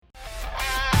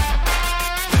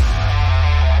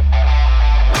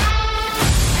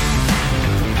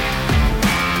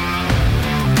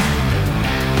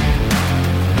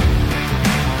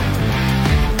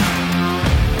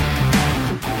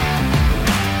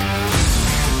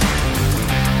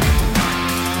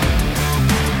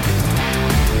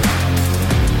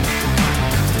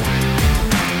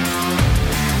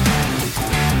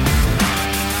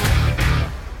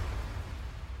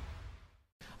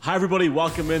Everybody,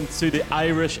 welcome into the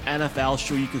Irish NFL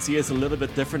show. You can see it's a little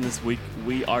bit different this week.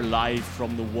 We are live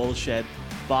from the Woolshed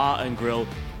Bar and Grill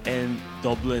in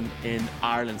Dublin in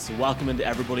Ireland. So welcome into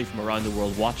everybody from around the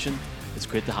world watching. It's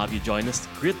great to have you join us.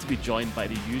 Great to be joined by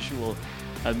the usual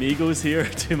amigos here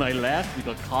to my left. We've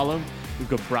got Colin, we've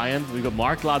got Brian, we've got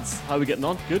Mark. Lads, how are we getting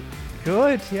on? Good?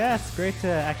 Good, yeah, it's great to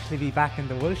actually be back in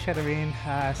the Woolshed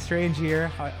Arena. Strange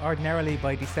year. Ordinarily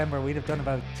by December we'd have done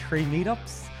about 3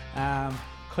 meetups.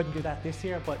 Couldn't do that this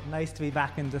year, but nice to be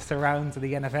back in the surrounds of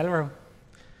the NFL room.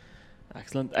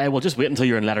 Excellent. Well, just wait until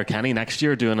you're in Letterkenny next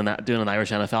year doing an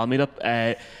Irish NFL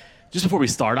meetup. Just before we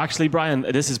start, actually, Brian,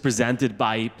 this is presented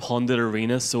by Pundit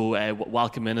Arena, so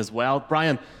welcome in as well.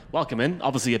 Brian, welcome in.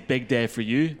 Obviously a big day for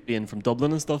you, being from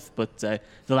Dublin and stuff, but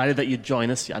delighted that you'd join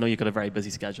us. I know you've got a very busy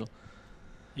schedule.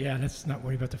 Yeah, let's not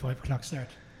worry about the 5 o'clock start.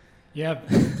 Yeah,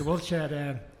 the Woolshed,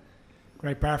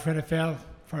 great bar for NFL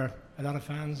for a lot of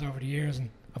fans over the years, and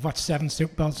I've watched 7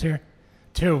 Super Bowls here,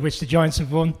 2 of which the Giants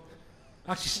have won.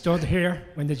 Actually stood here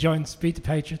when the Giants beat the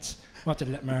Patriots. Wanted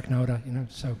to let Mark know that,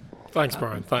 so... Thanks,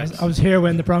 Brian. Thanks. I was here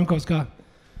when the Broncos got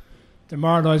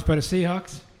demoralised by the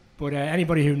Seahawks, but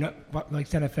anybody who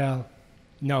likes NFL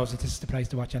knows that this is the place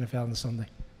to watch NFL on a Sunday.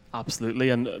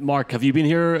 Absolutely. And Mark, have you been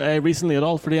here recently at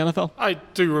all for the NFL? I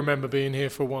do remember being here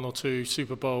for 1 or 2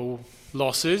 Super Bowl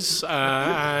losses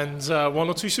and 1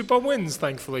 or 2 Super Bowl wins,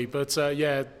 thankfully. But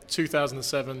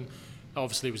 2007,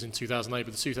 obviously it was in 2008,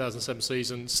 but the 2007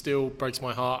 season still breaks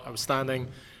my heart. I was standing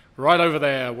right over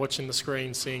there watching the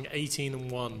screen, seeing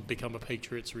 18-1 become a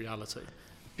Patriots reality.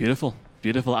 Beautiful,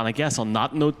 beautiful. And I guess on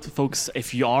that note, folks,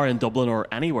 if you are in Dublin or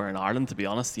anywhere in Ireland, to be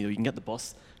honest, you can get the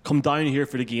bus. Come down here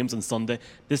for the games on Sunday.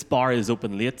 This bar is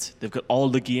open late. They've got all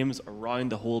the games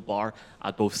around the whole bar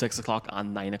at both 6 o'clock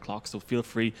and 9 o'clock. So feel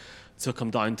free to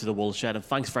come down to the Woolshed. And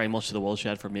thanks very much to the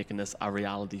Woolshed for making this a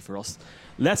reality for us.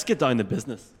 Let's get down to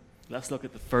business. Let's look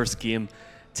at the first game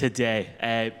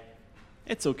today.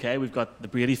 It's okay. We've got the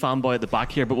Brady fanboy at the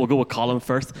back here, but we'll go with Colin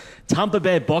first. Tampa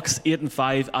Bay Bucks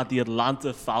 8-5 at the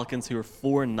Atlanta Falcons, who are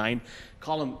 4-9.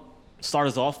 Colin, start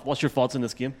us off. What's your thoughts on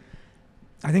this game?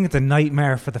 I think it's a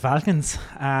nightmare for the Falcons.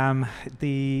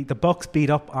 The Bucks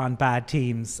beat up on bad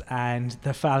teams, and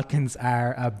the Falcons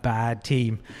are a bad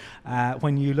team.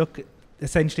 When you look,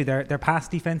 essentially their pass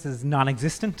defense is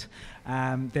non-existent.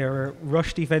 Their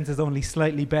rush defense is only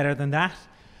slightly better than that.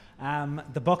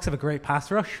 The Bucks have a great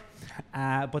pass rush,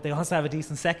 but they also have a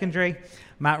decent secondary.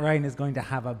 Matt Ryan is going to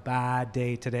have a bad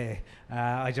day today.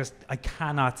 I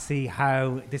cannot see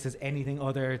how this is anything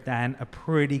other than a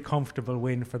pretty comfortable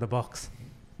win for the Bucks.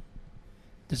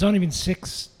 There's only been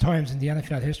 6 times in the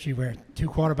NFL history where 2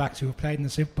 quarterbacks who have played in the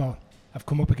Super Bowl have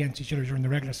come up against each other during the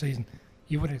regular season.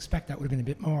 You would expect that would have been a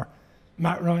bit more.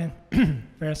 Matt Ryan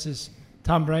versus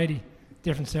Tom Brady,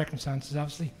 different circumstances,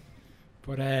 obviously,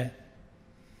 but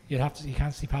you can't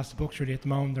see past the Bucks really at the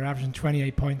moment. They're averaging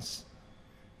 28 points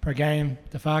per game.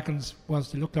 The Falcons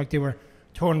they looked like they were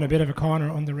turning a bit of a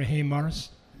corner under Raheem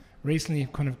Morris. Recently,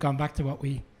 kind of gone back to what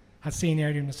we had seen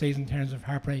earlier in the season in terms of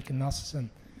heartbreak and losses. And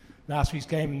last week's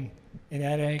game in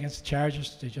LA against the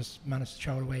Chargers, they just managed to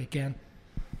throw it away again.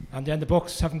 And then the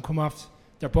Bucks haven't come off.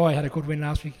 Their boy had a good win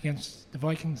last week against the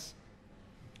Vikings.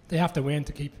 They have to win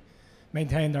to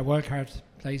maintain their wildcard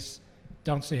place.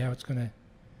 Don't see how it's going to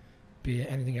be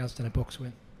anything else than a Bucks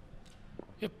win.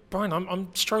 Yeah, Brian, I'm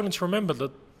struggling to remember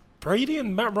that Brady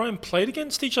and Matt Ryan played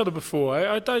against each other before.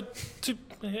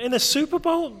 In a Super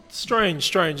Bowl?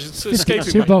 Strange. It's escaping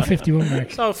me. Super Bowl 51,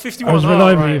 Mark. Oh, 51. I was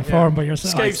reliably informed by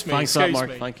yourself. Escapes me. Thanks,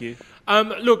 Mark. Thank you.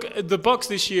 Look, the Bucks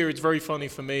this year, it's very funny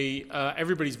for me.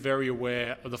 Everybody's very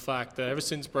aware of the fact that ever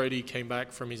since Brady came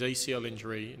back from his ACL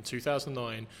injury in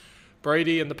 2009,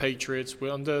 Brady and the Patriots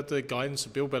were under the guidance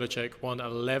of Bill Belichick, won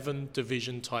 11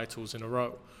 division titles in a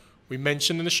row. We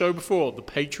mentioned in the show before, the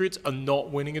Patriots are not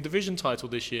winning a division title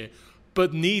this year,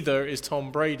 but neither is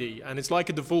Tom Brady. And it's like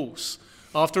a divorce.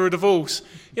 After a divorce,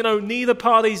 neither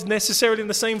party's necessarily in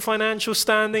the same financial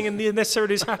standing and neither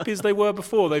necessarily as happy as they were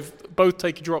before. They've both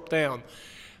taken a drop down.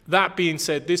 That being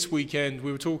said, this weekend,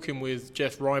 we were talking with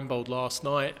Jeff Reinbold last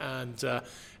night and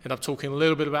ended up talking a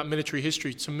little bit about military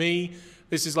history. To me,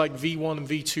 this is like V1 and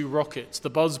V2 rockets, the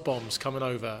buzz bombs coming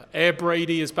over. Air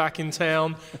Brady is back in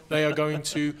town. They are going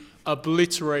to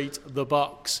obliterate the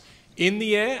Bucks in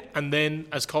the air and then,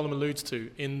 as Colin alludes to,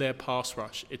 in their pass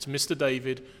rush. It's Mr.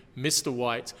 David, Mr.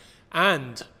 White,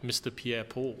 and Mr.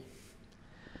 Pierre-Paul.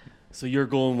 So you're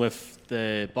going with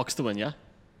the Bucks to win, yeah?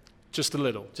 Just a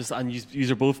little. And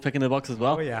you are both picking the Bucks as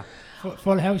well? Oh, yeah.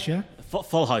 Full house, yeah?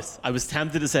 Full house. I was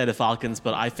tempted to say the Falcons,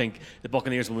 but I think the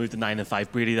Buccaneers will move to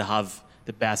 9-5. Brady to have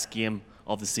the best game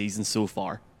of the season so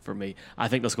far for me. I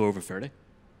think let's go over 30.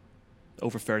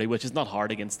 over 30, which is not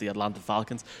hard against the Atlanta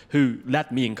Falcons, who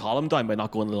let me and Colin down by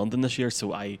not going to London this year.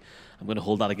 So I'm going to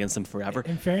hold that against them forever.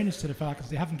 In fairness to the Falcons,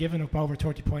 they haven't given up over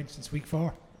 30 points since week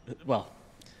 4. Well,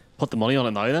 put the money on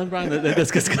it now then, Brian. The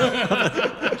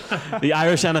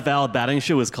Irish NFL betting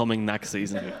show is coming next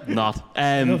season. Not.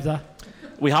 I love that.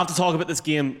 We have to talk about this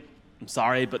game. I'm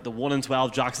sorry, but the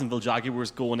 1-12 Jacksonville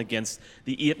Jaguars going against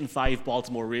the 8-5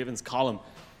 Baltimore Ravens. Colin,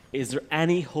 is there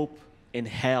any hope in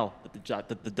hell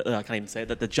that I can't even say it,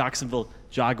 that the Jacksonville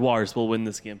Jaguars will win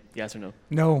this game? Yes or no?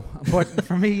 No, but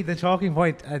for me, the talking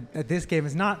point at this game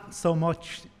is not so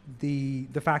much the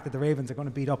fact that the Ravens are going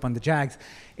to beat up on the Jags.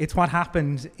 It's what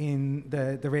happened in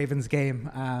the Ravens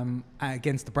game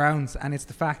against the Browns, and it's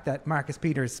the fact that Marcus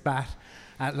Peters spat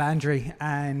at Landry,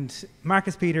 and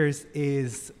Marcus Peters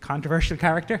is a controversial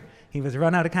character. He was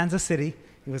run out of Kansas City.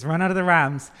 He was run out of the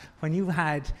Rams. When you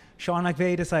had Sean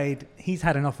McVay decide he's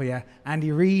had enough of you,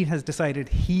 Andy Reid has decided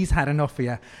he's had enough of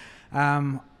you,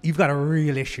 you've got a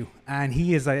real issue. And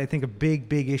he is, I think, a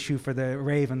big issue for the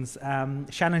Ravens.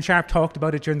 Shannon Sharp talked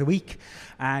about it during the week,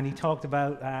 and he talked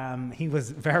about, he was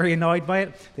very annoyed by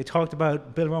it. They talked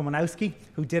about Bill Romanowski,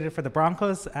 who did it for the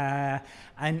Broncos.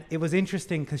 And it was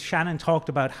interesting because Shannon talked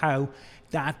about how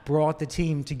that brought the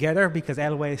team together because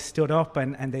Elway stood up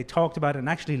and they talked about it and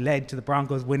actually led to the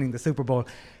Broncos winning the Super Bowl.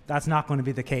 That's not going to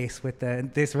be the case with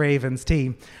this Ravens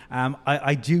team.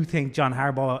 I do think John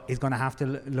Harbaugh is going to have to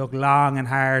look long and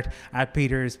hard at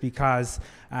Peters because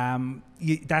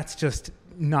that's just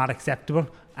not acceptable,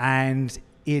 and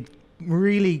it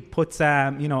really puts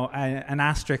an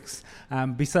asterisk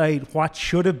beside what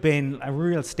should have been a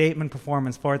real statement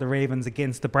performance for the Ravens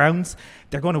against the Browns.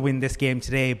 They're going to win this game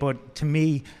today, but to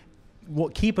me,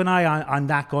 keep an eye on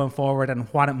that going forward and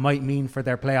what it might mean for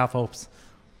their playoff hopes.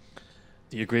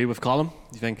 Do you agree with Colin? Do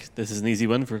you think this is an easy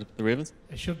win for the Ravens?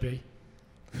 It should be.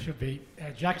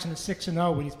 Jackson is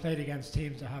 6-0 when he's played against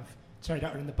teams that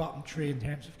are in the bottom 3 in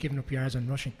terms of giving up yards and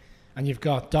rushing. And you've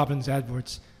got Dobbins,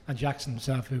 Edwards, and Jackson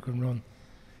himself who can run.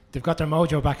 They've got their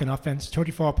mojo back in offense.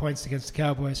 34 points against the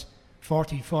Cowboys,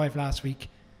 45 last week.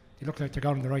 They look like they're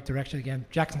going in the right direction again.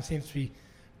 Jackson seems to be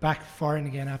back firing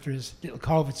again after his little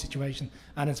COVID situation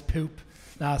and his poop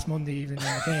last Monday evening in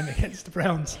the game against the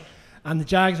Browns. And the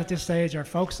Jags at this stage are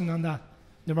focusing on that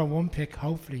number 1 pick.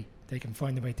 Hopefully they can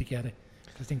find a way to get it,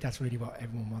 because I think that's really what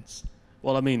everyone wants.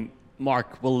 Well, I mean,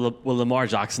 Mark, will Lamar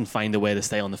Jackson find a way to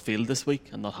stay on the field this week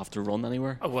and not have to run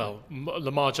anywhere? Well,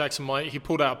 Lamar Jackson he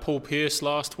pulled out Paul Pierce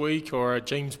last week, or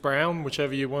James Brown,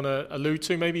 whichever you want to allude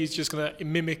to. Maybe he's just going to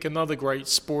mimic another great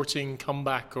sporting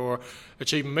comeback or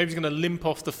achievement. Maybe he's going to limp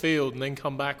off the field and then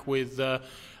come back with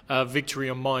victory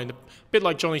on mind. A bit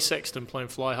like Johnny Sexton playing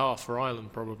fly half for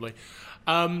Ireland, probably.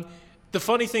 The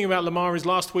funny thing about Lamar is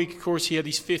last week, of course, he had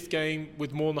his 5th game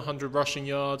with more than 100 rushing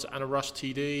yards and a rush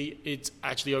TD. It's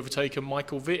actually overtaken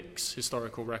Michael Vick's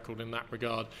historical record in that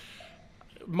regard.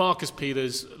 Marcus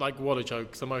Peters, what a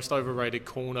joke, the most overrated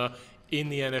corner in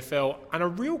the NFL. And a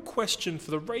real question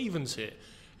for the Ravens here.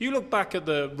 You look back at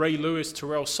the Ray Lewis,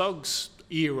 Terrell Suggs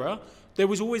era, there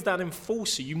was always that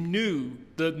enforcer. You knew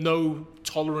that no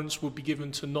tolerance would be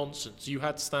given to nonsense. You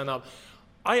had to stand up.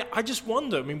 I just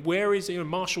wonder, where is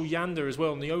Marshall Yander as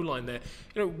well on the O-line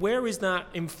there? Where is that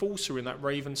enforcer in that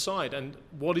Ravens side? And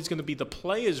what is going to be the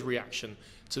players' reaction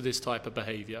to this type of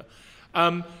behaviour?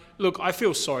 Look, I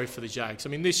feel sorry for the Jags.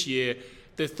 This year,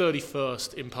 they're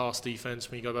 31st in pass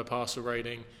defence when you go by passer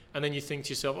rating. And then you think to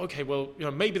yourself, okay, well,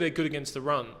 maybe they're good against the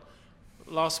run.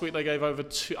 Last week they gave over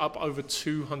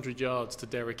 200 yards to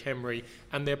Derrick Henry,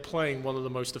 and they're playing one of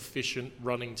the most efficient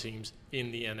running teams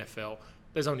in the NFL.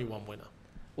 There's only one winner.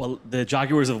 Well, the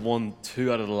Jaguars have won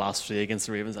 2 out of the last 3 against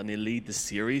the Ravens, and they lead the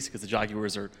series because the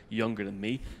Jaguars are younger than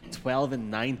me,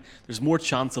 12-9. There's more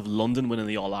chance of London winning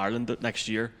the All-Ireland next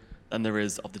year than there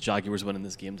is of the Jaguars winning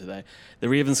this game today. The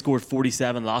Ravens scored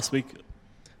 47 last week.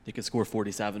 They could score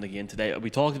 47 again today. We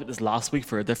talked about this last week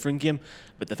for a different game,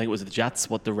 but I think it was the Jets,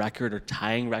 what the record or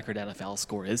tying record NFL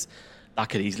score is. That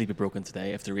could easily be broken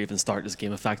today if the Ravens start this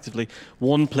game effectively.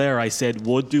 One player I said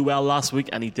would do well last week,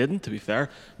 and he didn't, to be fair,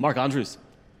 Mark Andrews.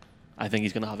 I think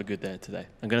he's going to have a good day today.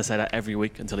 I'm going to say that every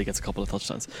week until he gets a couple of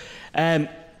touchdowns.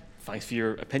 Thanks for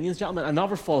your opinions, gentlemen.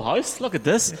 Another full house. Look at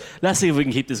this. Let's see if we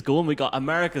can keep this going. We got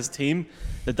America's team,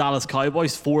 the Dallas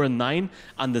Cowboys, 4-9,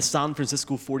 and the San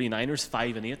Francisco 49ers,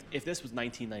 5-8. If this was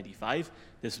 1995,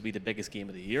 this would be the biggest game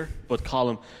of the year. But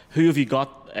Colin, who have you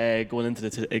got going into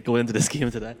this game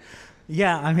today?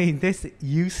 Yeah, this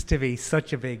used to be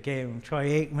such a big game.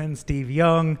 Troy Aikman, Steve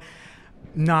Young.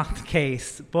 not the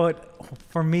case. But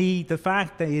for me, the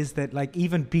fact is that, like,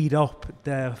 even beat up,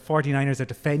 the 49ers are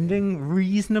defending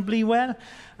reasonably well.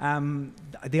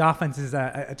 The offense is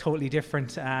a totally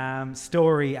different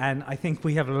story, and I think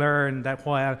we have learned that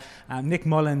while Nick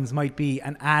Mullins might be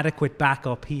an adequate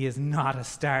backup, he is not a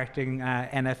starting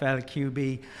NFL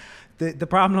QB. The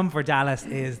problem for Dallas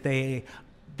is they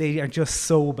are just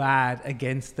so bad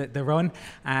against the run.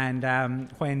 And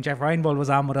when Jeff Reinbold was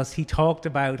on with us, he talked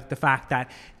about the fact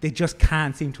that they just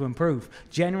can't seem to improve.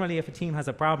 Generally, if a team has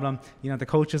a problem, the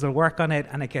coaches will work on it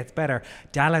and it gets better.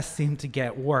 Dallas seem to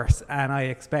get worse, and I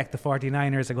expect the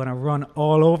 49ers are going to run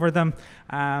all over them.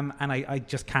 And I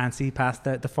just can't see past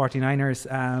the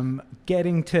 49ers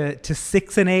getting to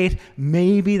 6-8.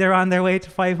 Maybe they're on their way to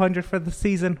 500 for the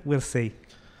season. We'll see.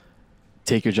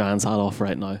 Take your Giants hat off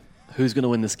right now. Who's going to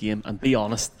win this game? And be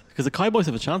honest, because the Cowboys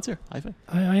have a chance here, I think.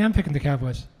 I am picking the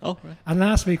Cowboys. Oh, right. And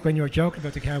last week when you were joking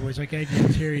about the Cowboys, I gave you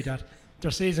the theory that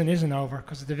their season isn't over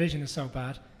because the division is so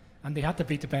bad and they had to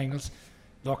beat the Bengals.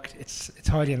 Look, it's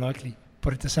highly unlikely,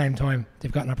 but at the same time,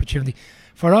 they've got an opportunity.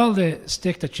 For all the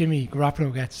stick that Jimmy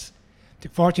Garoppolo gets, the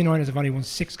 49ers have only won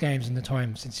 6 games in the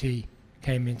time since he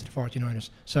came into the 49ers.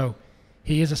 So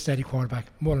he is a steady quarterback.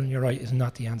 Mullen, you're right, is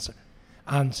not the answer.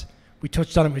 And we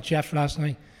touched on it with Jeff last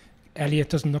night. Elliott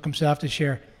doesn't look himself this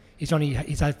year. He's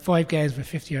had 5 games with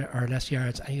 50 or less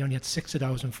yards, and he only had 6 of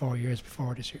those in 4 years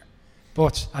before this year.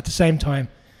 But at the same time,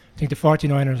 I think the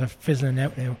 49ers are fizzling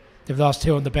out now. They've lost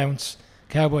 2 on the bounce.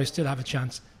 Cowboys still have a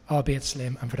chance, albeit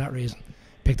slim, and for that reason,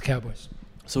 pick the Cowboys.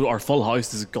 So our full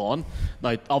house is gone.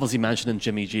 Now, obviously mentioning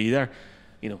Jimmy G there,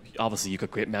 obviously you've got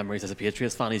great memories as a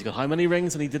Patriots fan. He's got how many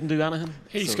rings and he didn't do anything?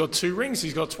 He's got 2 rings.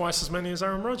 He's got twice as many as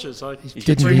Aaron Rodgers. He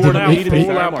didn't play.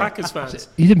 All our Packers fans.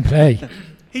 He didn't play.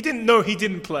 He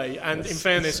didn't play. And in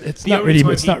fairness, it's the not only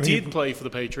really, time he did play for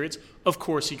the Patriots, of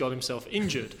course, he got himself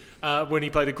injured when he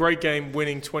played a great game,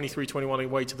 winning 23-21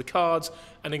 away to the Cards,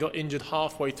 and he got injured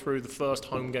halfway through the first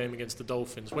home game against the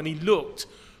Dolphins. When he looked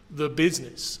the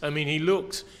business, he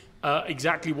looked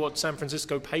exactly what San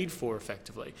Francisco paid for,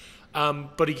 effectively.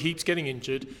 But he keeps getting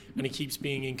injured and he keeps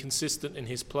being inconsistent in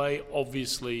his play.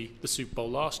 Obviously, the Super Bowl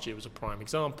last year was a prime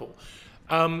example.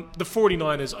 The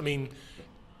 49ers,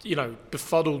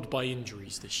 befuddled by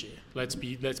injuries this year. Let's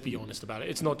be honest about it.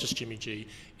 It's not just Jimmy G.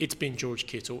 It's been George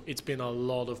Kittle. It's been a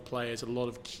lot of players, a lot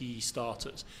of key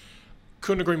starters.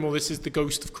 Couldn't agree more. This is the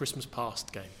ghost of Christmas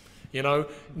past game.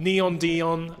 Neon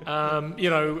Dion,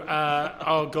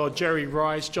 oh God, Jerry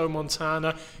Rice, Joe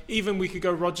Montana, even we could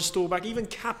go Roger Staubach, even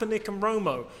Kaepernick and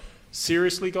Romo.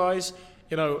 Seriously, guys,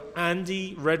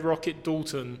 Andy Red Rocket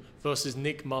Dalton versus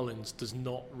Nick Mullins does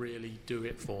not really do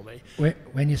it for me.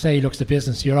 When you say he looks the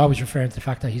business, you're always referring to the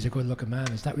fact that he's a good-looking man.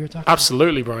 Is that what you're talking about?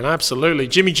 Absolutely, Brian, absolutely.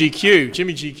 Jimmy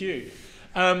GQ.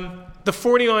 The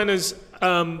 49ers,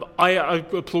 I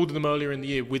applauded them earlier in the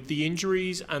year. With the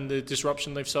injuries and the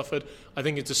disruption they've suffered, I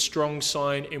think it's a strong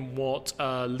sign in what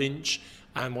Lynch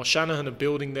and what Shanahan are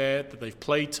building there, that they've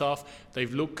played tough,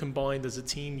 they've looked combined as a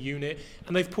team unit,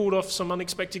 and they've pulled off some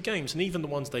unexpected games. And even the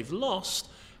ones they've lost,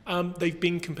 they've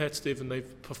been competitive and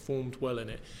they've performed well in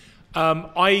it.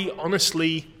 I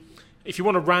honestly, if you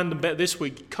want a random bet this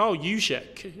week, Kyle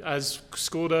Juszczyk has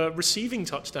scored a receiving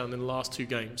touchdown in the last 2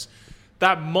 games.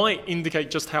 That might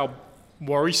indicate just how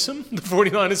worrisome the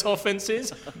 49ers offense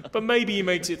is, but maybe he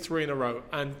makes it 3 in a row.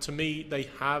 And to me, they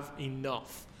have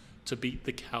enough to beat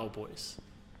the Cowboys.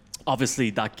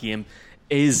 Obviously, that game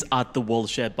is at the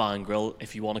Woolshed Bar and Grill.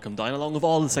 If you want to come down, along with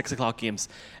all the 6 o'clock games,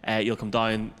 you'll come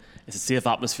down. It's a safe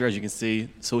atmosphere, as you can see,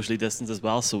 socially distanced as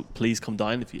well. So please come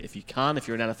down if you can, if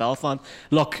you're an NFL fan.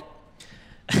 Look,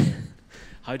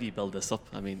 how do you build this up?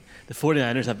 The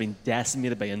 49ers have been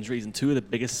decimated by injuries, and 2 of the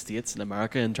biggest states in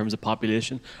America in terms of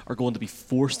population are going to be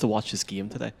forced to watch this game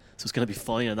today. So it's going to be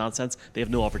funny in that sense. They have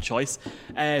no other choice.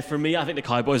 For me, I think the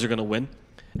Cowboys are going to win.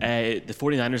 The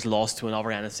 49ers lost to another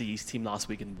NFC East team last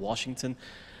week in Washington.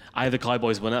 I have the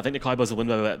Cowboys winning. I think the Cowboys will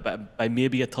win by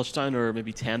maybe a touchdown or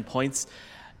maybe 10 points.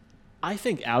 I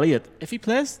think Elliott, if he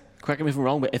plays, correct me if I'm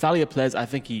wrong, but if Elliott plays, I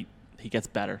think he gets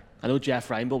better. I know Jeff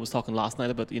Reinbold was talking last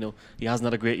night about, he hasn't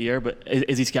had a great year, but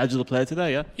is he scheduled to play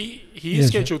today, yeah? He is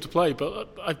scheduled to play,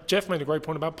 but Jeff made a great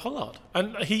point about Pollard.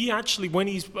 And he actually, when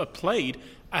he's played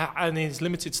and his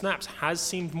limited snaps, has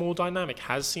seemed more dynamic,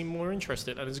 has seemed more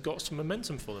interested, and has got some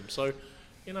momentum for them. So,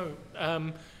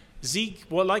 Zeke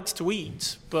likes to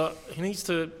eat, but he needs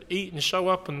to eat and show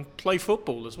up and play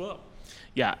football as well.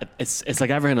 Yeah, it's like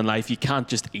everything in life. You can't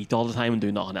just eat all the time and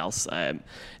do nothing else.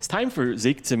 It's time for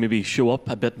Zeke to maybe show up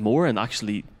a bit more and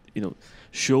actually,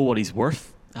 show what he's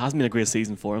worth. It hasn't been a great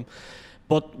season for him.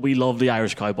 But we love the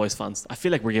Irish Cowboys fans. I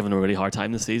feel like we're giving them a really hard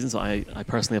time this season, so I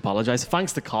personally apologise.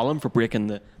 Thanks to Colin for breaking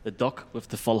the duck with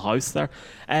the full house there.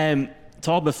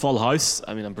 Talk about full house.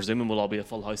 I mean, I'm presuming we'll all be a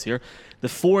full house here. The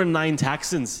 4-9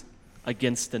 Texans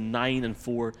against the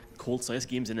 9-4 Colts. So this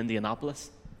game's in Indianapolis.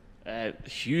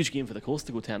 Huge game for the Colts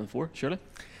to go 10-4, surely.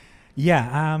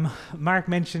 Yeah, Mark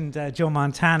mentioned Joe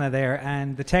Montana there,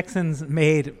 and the Texans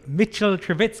made Mitchell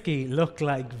Trubisky look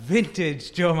like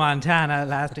vintage Joe Montana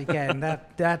last weekend.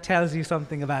 That tells you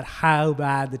something about how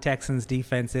bad the Texans'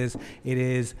 defense is. It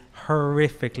is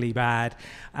horrifically bad.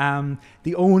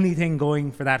 The only thing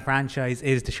going for that franchise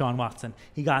is Deshaun Watson.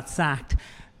 He got sacked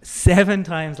 7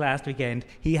 times last weekend.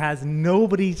 He has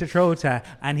nobody to throw to,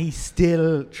 and he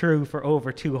still threw for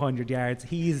over 200 yards.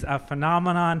 He's a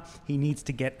phenomenon. He needs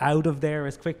to get out of there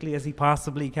as quickly as he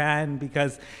possibly can,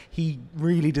 because he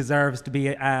really deserves to be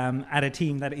at a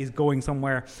team that is going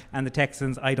somewhere, and the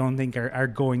Texans, I don't think, are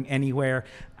going anywhere.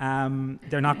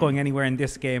 They're not going anywhere in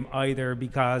this game either,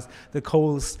 because the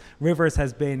Colts, Rivers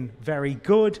has been very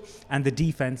good, and the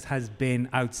defense has been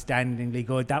outstandingly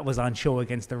good. That was on show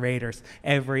against the Raiders.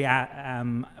 Every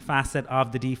facet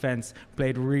of the defense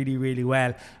played really, really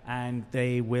well, and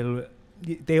they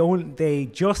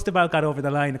just about got over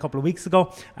the line a couple of weeks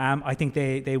ago. I think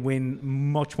they win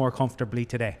much more comfortably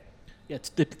today. Yeah,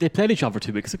 they played each other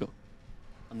 2 weeks ago,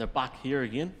 and they're back here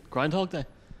again. Groundhog Day.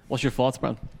 What's your thoughts,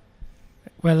 Brown?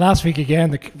 Well, last week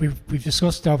again, we've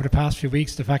discussed over the past few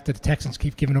weeks the fact that the Texans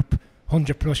keep giving up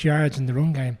 100-plus yards in the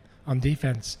run game on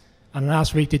defense. And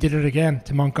last week they did it again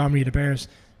to Montgomery, the Bears.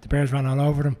 The Bears ran all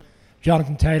over them.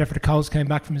 Jonathan Taylor for the Colts came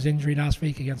back from his injury last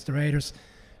week against the Raiders.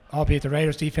 Albeit the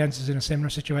Raiders' defense is in a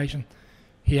similar situation.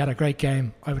 He had a great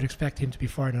game. I would expect him to be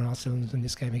firing on all cylinders in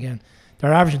this game again.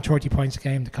 They're averaging 30 points a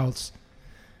game, the Colts.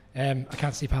 I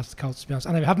can't see past the Colts, to be honest.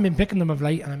 And I haven't been picking them of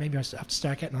late, and maybe I have to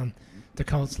start getting on the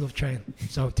Colts love train.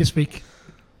 So this week...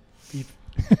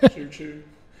 Choo-choo.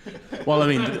 Well, I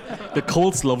mean, the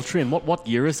Colts love train. What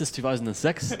year is this?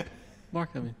 2006? Mark,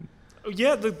 I mean...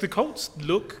 Yeah, the Colts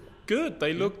look good.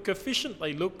 They look efficient.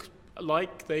 They look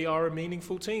like they are a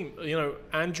meaningful team. You know,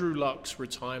 Andrew Luck's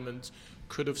retirement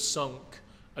could have sunk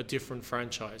a different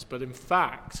franchise. But in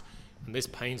fact, and this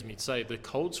pains me to say, the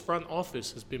Colts front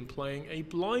office has been playing a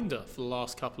blinder for the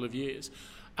last couple of years.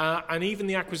 And even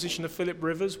the acquisition of Philip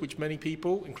Rivers, which many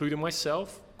people, including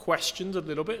myself, questioned a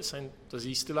little bit, saying, does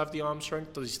he still have the arm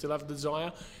strength? Does he still have the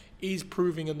desire? Is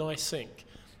proving a nice sink.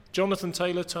 Jonathan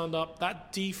Taylor turned up.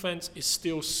 That defense is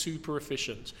still super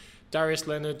efficient. Darius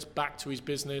Leonard's back to his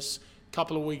business. A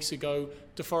couple of weeks ago,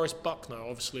 DeForest Buckner,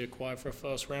 obviously acquired for a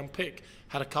first-round pick,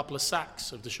 had a couple of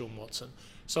sacks of Deshaun Watson.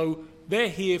 So they're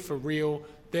here for real.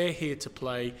 They're here to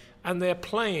play. And they're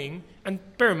playing. And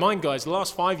bear in mind, guys, the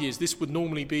last 5 years, this would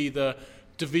normally be the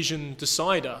division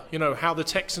decider. You know, how the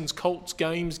Texans-Colts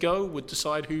games go would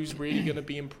decide who's really going to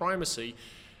be in primacy.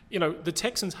 You know, the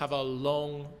Texans have a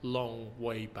long, long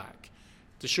way back.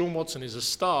 Deshaun Watson is a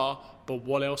star, but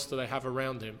what else do they have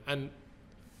around him? And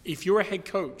if you're a head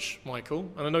coach,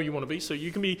 Michael, and I know you want to be, so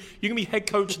you can be head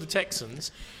coach of the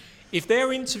Texans. If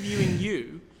they're interviewing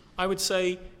you, I would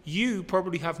say you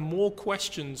probably have more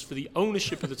questions for the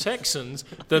ownership of the Texans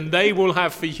than they will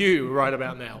have for you right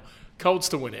about now. Colts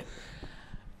to win it.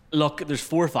 Look, there's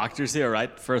 4 factors here,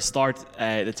 right? For a start,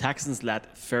 the Texans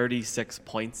let 36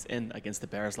 points in against the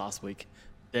Bears last week.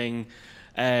 Ding.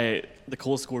 The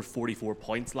Colts scored 44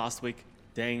 points last week.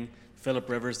 Ding. Philip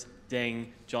Rivers.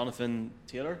 Ding. Jonathan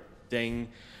Taylor. Ding.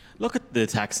 Look at the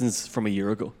Texans from a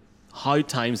year ago. How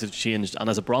times have changed. And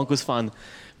as a Broncos fan,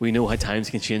 we know how times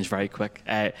can change very quick.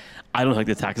 I don't think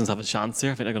the Texans have a chance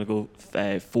here. I think they're going to go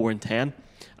 4-10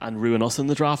 and ruin us in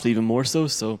the draft even more so.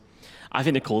 So I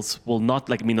think the Colts will not,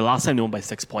 the last time they won by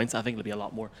 6 points, I think it'll be a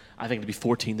lot more. I think it'll be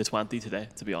 14-20 today,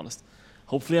 to be honest.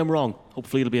 Hopefully I'm wrong.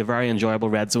 Hopefully it'll be a very enjoyable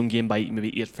red zone game by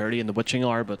maybe 8:30 in the witching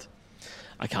hour, but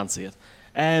I can't see it.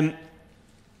 The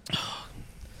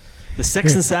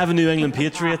 6-7 New England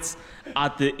Patriots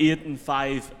at the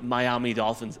 8-5 Miami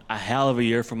Dolphins. A hell of a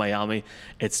year for Miami.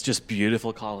 It's just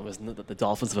beautiful, Colin, isn't it, that the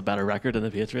Dolphins have a better record than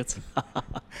the Patriots?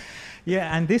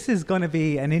 Yeah, and this is going to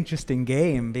be an interesting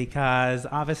game because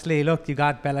obviously, look, you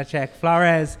got Belichick,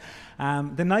 Flores.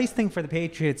 The nice thing for the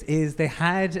Patriots is they've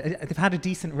had a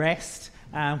decent rest,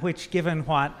 which, given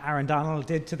what Aaron Donald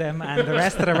did to them and the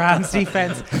rest of the Rams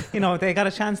defense, they got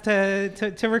a chance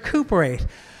to recuperate.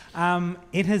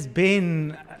 It has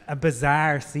been a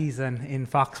bizarre season in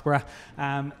Foxborough.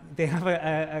 They have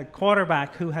a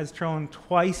quarterback who has thrown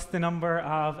twice the number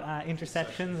of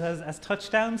interceptions as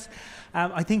touchdowns.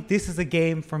 I think this is a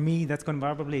game for me that's going to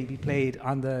probably be played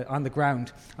on the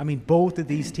ground. I mean, both of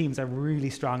these teams are really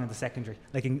strong in the secondary.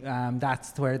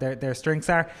 That's where their strengths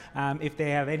are. If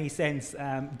they have any sense,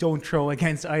 don't throw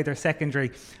against either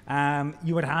secondary.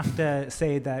 You would have to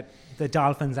say that the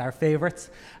Dolphins are favourites,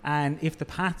 and if the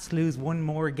Pats lose one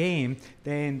more game,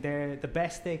 then the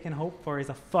best they can hope for is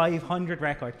a 500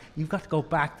 record. You've got to go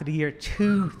back to the year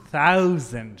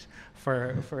 2000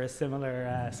 for a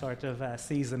similar sort of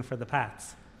season for the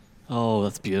Pats. Oh,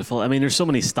 that's beautiful. I mean, there's so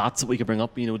many stats that we could bring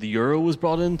up. You know, the Euro was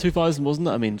brought in 2000, wasn't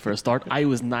it? I mean, for a start, I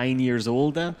was 9 years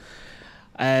old then.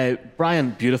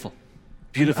 Brian, beautiful.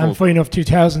 And funny enough,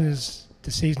 2000 is the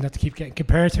season that they keep getting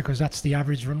compared to, because that's the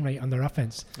average run rate on their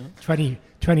offense. 20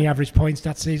 average points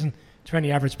that season,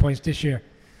 20 average points this year.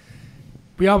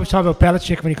 We always talk about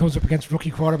Belichick when he comes up against rookie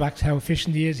quarterbacks, how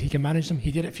efficient he is, he can manage them. He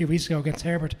did it a few weeks ago against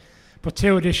Herbert. But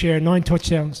 2 this year, 9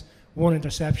 touchdowns, 1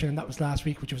 interception, and that was last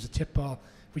week, which was a tip ball,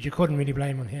 which you couldn't really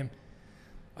blame on him.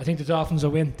 I think the Dolphins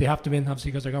will win. They have to win, obviously,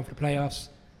 because they're going for the playoffs.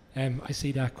 I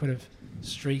see that kind of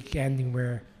streak ending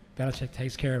where Belichick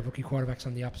takes care of rookie quarterbacks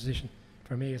on the opposition.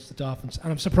 For me, it's the Dolphins. And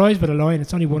I'm surprised by the line.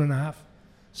 It's only 1.5.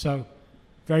 So,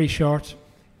 very short.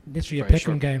 Literally a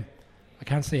pick-em game. I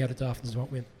can't see how the Dolphins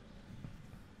won't win.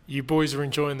 You boys are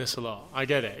enjoying this a lot. I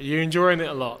get it. You're enjoying it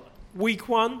a lot. Week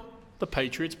 1, the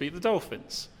Patriots beat the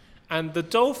Dolphins. And the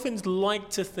Dolphins like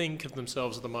to think of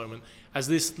themselves at the moment as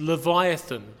this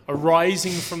Leviathan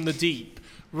arising from the deep,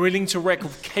 willing to wreak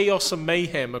chaos and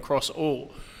mayhem across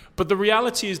all. But the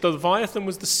reality is the Leviathan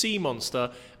was the sea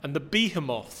monster and the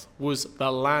Behemoth was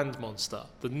the land monster.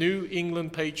 The New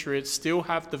England Patriots still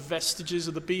have the vestiges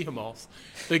of the Behemoth.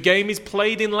 The game is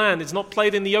played in land. It's not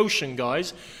played in the ocean,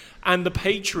 guys. And the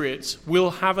Patriots will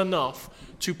have enough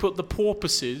to put the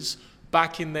porpoises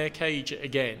back in their cage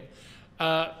again.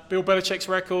 Bill Belichick's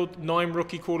record, 9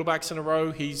 rookie quarterbacks in a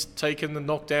row. He's taken the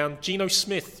knockdown. Geno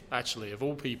Smith, actually, of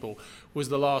all people, was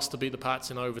the last to beat the Pats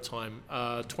in overtime.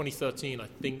 2013, I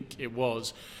think it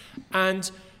was. And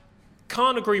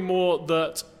can't agree more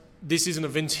that this isn't a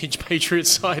vintage Patriots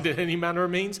side in any manner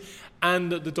of means,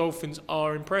 and that the Dolphins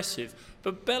are impressive.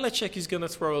 But Belichick is going to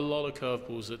throw a lot of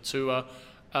curveballs at Tua.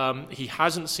 He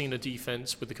hasn't seen a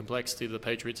defense with the complexity that the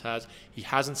Patriots has. He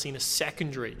hasn't seen a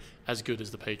secondary as good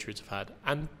as the Patriots have had.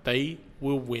 And they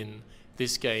will win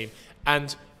this game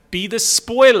and be the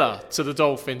spoiler to the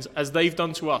Dolphins as they've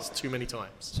done to us too many times.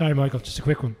 Sorry, Michael, just a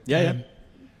quick one. Yeah.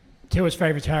 Tua's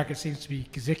favourite target seems to be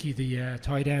Gesicki, the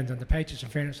tight end, and the Patriots, in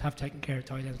fairness, have taken care of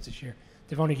tight ends this year.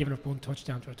 They've only given up 1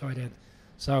 touchdown to a tight end.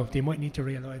 So they might need to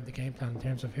realign the game plan in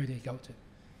terms of who they go to.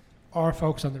 Or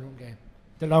focus on their own game.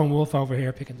 The lone wolf over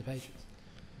here picking the Patriots.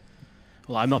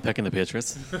 Well, I'm not picking the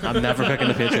Patriots. I'm never picking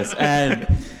the Patriots.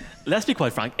 Let's be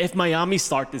quite frank. If Miami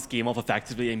start this game off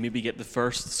effectively and maybe get the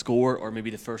first score or maybe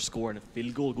the first score and a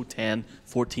field goal, go 10,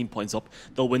 14 points up,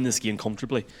 they'll win this game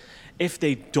comfortably. If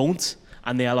they don't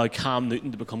and they allow Cam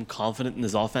Newton to become confident in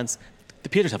his offense, the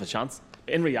Patriots have a chance.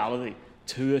 In reality,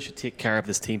 Tua should take care of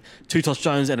this team. 2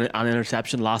 touchdowns and an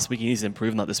interception last week. He needs to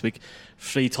improve on that this week.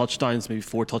 3 touchdowns, maybe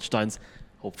 4 touchdowns.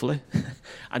 Hopefully.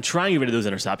 And try and get rid of those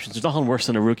interceptions. There's nothing worse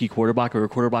than a rookie quarterback or a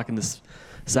quarterback in this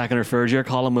second or third year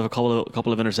column with a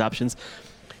couple of interceptions.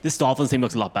 This Dolphins team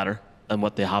looks a lot better than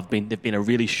what they have been. They've been a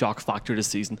really shock factor this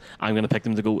season. I'm going to pick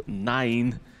them to go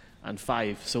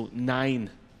 9-5. So 9,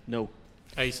 no.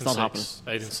 8 and 6.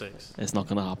 8 and 6. It's not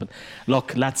going to happen.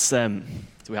 Look, let's. Do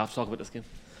we have to talk about this game?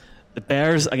 The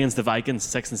Bears against the Vikings,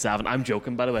 6 and 7. I'm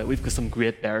joking, by the way. We've got some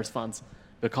great Bears fans.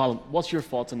 But Colin, what's your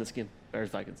thoughts on this game,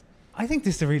 Bears-Vikings? I think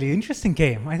this is a really interesting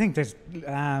game. I think there's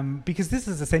because this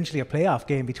is essentially a playoff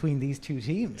game between these two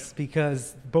teams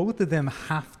because both of them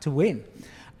have to win.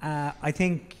 I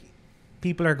think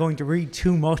people are going to read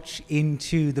too much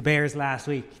into the Bears last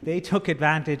week. They took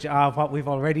advantage of what we've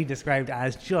already described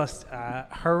as just a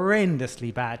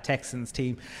horrendously bad Texans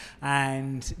team,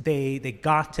 and they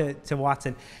got to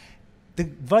Watson. The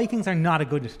Vikings are not a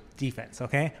good defense,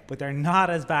 okay? But they're not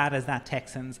as bad as that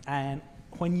Texans. And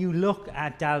when you look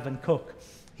at Dalvin Cook,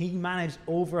 he managed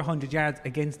over 100 yards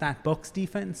against that Bucs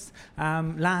defense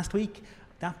last week.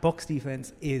 That Bucs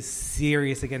defense is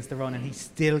serious against the run, and he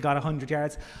still got 100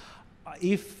 yards.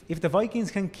 If the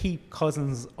Vikings can keep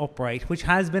Cousins upright, which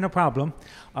has been a problem,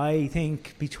 I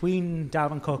think between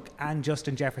Dalvin Cook and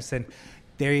Justin Jefferson,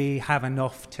 they have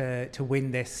enough to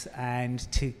win this and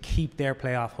to keep their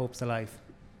playoff hopes alive.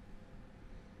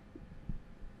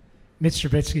 Mitch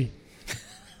Trubisky,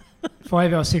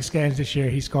 5 out of 6 games this year,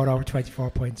 he scored over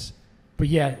 24 points. But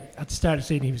yeah, at the start of the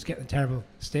season, he was getting a terrible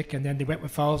stick, and then they went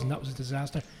with Foles, and that was a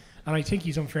disaster. And I think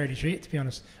he's unfairly treated, to be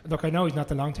honest. Look, I know he's not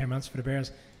the long-term answer for the Bears.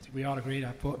 I think we all agree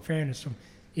that. But in fairness,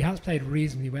 he has played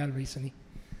reasonably well recently.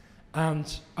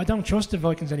 And I don't trust the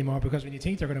Vikings anymore, because when you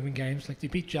think they're going to win games, like they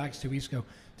beat Jags 2 weeks ago,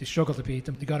 they struggled to beat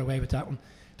them. They got away with that one.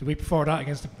 The week before that,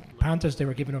 against the Panthers, they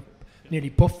were giving up nearly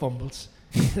buff fumbles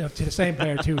to the same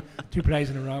player two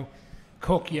plays in a row.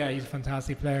 Cook, yeah, he's a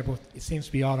fantastic player, but it seems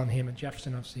to be all on him, and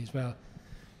Jefferson obviously as well.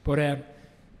 But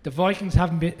the Vikings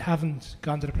haven't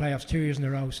gone to the playoffs 2 years in a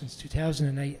row since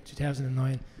 2008,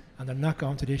 2009, and they're not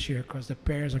going to this year because the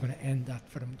Bears are going to end that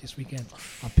for them this weekend.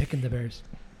 I'm picking the Bears.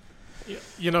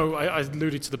 You know, I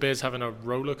alluded to the Bears having a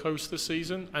roller coaster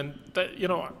season, and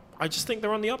I just think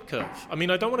they're on the up curve. I mean,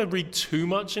 I don't want to read too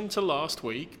much into last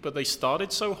week, but they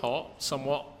started so hot,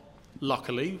 somewhat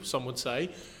luckily, some would say.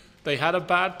 They had a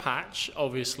bad patch,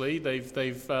 obviously.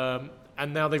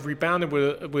 And now they've rebounded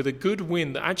with a good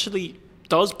win that actually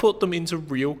does put them into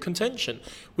real contention.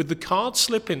 With the Cards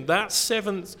slipping, that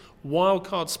 7th wild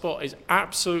card spot is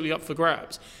absolutely up for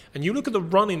grabs. And you look at the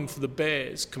run-in for the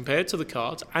Bears compared to the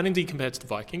Cards, and indeed compared to the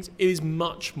Vikings, it is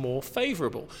much more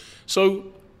favourable.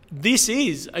 So this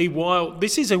is a wild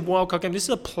card game. This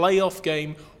is a playoff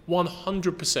game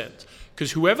 100%.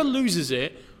 Because whoever loses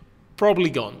it,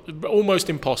 probably gone. Almost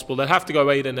impossible. They'd have to go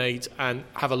 8-8 and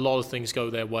have a lot of things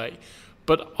go their way.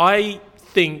 But I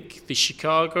think the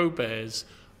Chicago Bears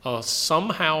are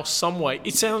somehow, some way,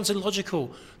 it sounds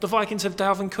illogical. The Vikings have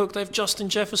Dalvin Cook, they have Justin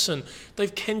Jefferson, they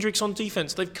have Kendricks on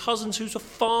defense, they have Cousins, who's a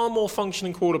far more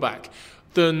functioning quarterback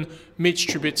than Mitch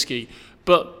Trubisky.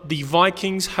 But the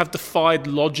Vikings have defied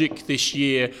logic this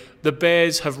year. The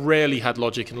Bears have rarely had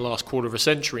logic in the last quarter of a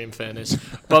century, in fairness.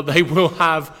 But they will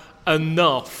have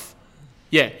enough.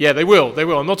 Yeah, they will.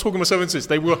 I'm not talking myself into this.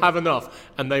 They will have enough,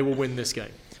 and they will win this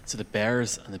game. So the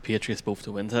Bears and the Patriots both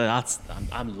to win today.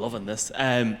 I'm loving this.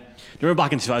 Remember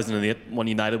back in 2008 when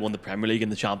United won the Premier League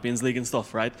and the Champions League and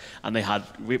stuff, right? And they had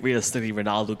realistically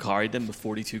Ronaldo carried them with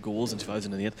 42 goals in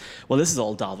 2008. Well, this is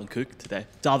all Dalvin Cook today.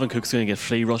 Dalvin Cook's going to get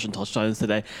 3 rushing touchdowns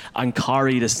today and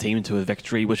carry this team to a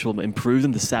victory, which will improve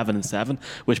them to 7-7,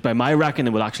 which by my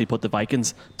reckoning will actually put the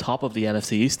Vikings top of the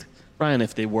NFC East, Brian,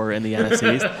 if they were in the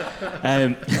NFC East.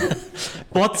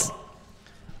 But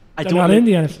They're not in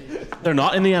the NFC. They're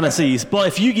not in the NFC East. But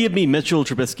if you gave me Mitchell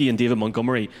Trubisky and David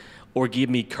Montgomery, or gave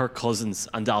me Kirk Cousins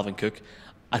and Dalvin Cook,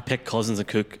 I'd pick Cousins and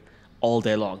Cook all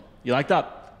day long. You like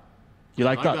that? You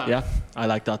like that? Yeah, I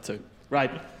like that too.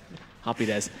 Right. Happy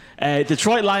days.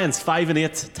 Detroit Lions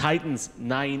 5-8, Titans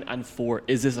 9-4.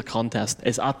 Is this a contest?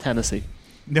 It's at Tennessee.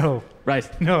 No.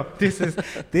 Right. No, this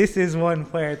is one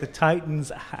where the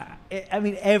Titans,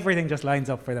 everything just lines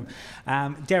up for them.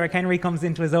 Derrick Henry comes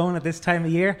into his own at this time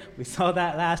of year. We saw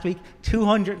that last week,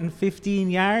 215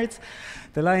 yards.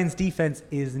 The Lions' defense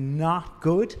is not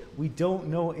good. We don't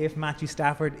know if Matthew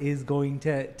Stafford is going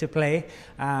to play.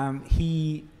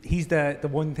 He's the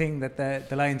one thing that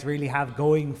the Lions really have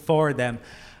going for them.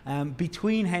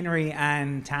 Between Henry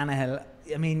and Tannehill,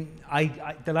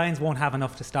 the Lions won't have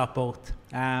enough to stop both.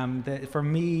 For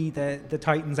me, the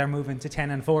Titans are moving to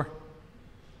 10-4.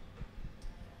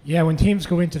 Yeah, when teams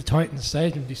go into the Titans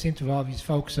stadium, they seem to have always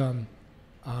focus on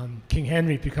King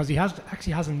Henry, because he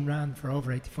hasn't ran for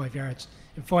over 85 yards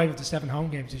in 5 of the 7 home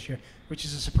games this year, which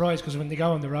is a surprise, because when they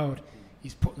go on the road,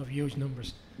 he's putting up huge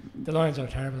numbers. The Lions are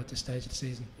terrible at this stage of the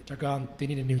season. They're gone. They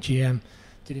need a new GM,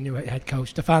 they need a new head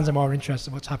coach. The fans are more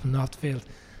interested in what's happening off the field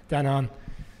than on.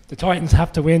 The Titans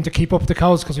have to win to keep up with the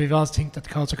Colts, because we've always think that the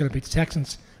Colts are going to beat the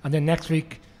Texans. And then next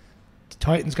week, the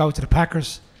Titans go to the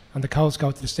Packers and the Colts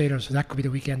go to the Steelers. So that could be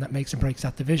the weekend that makes and breaks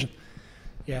that division.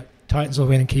 Yeah, Titans will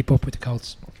win and keep up with the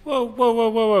Colts.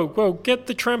 Whoa. Get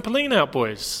the trampoline out,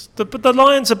 boys. The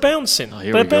Lions are bouncing.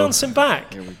 They're bouncing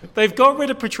back. They've got rid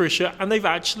of Patricia, and they've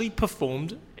actually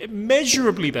performed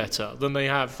immeasurably better than they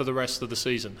have for the rest of the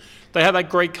season. They had that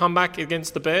great comeback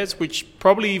against the Bears, which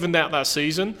probably evened out that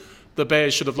season. The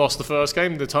Bears should have lost the first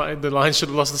game. The Lions should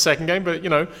have lost the second game. But,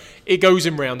 it goes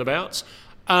in roundabouts.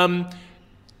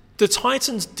 The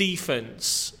Titans'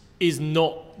 defense is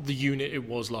not the unit it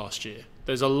was last year.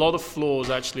 There's a lot of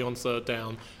flaws actually on third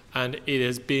down, and it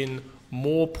has been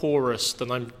more porous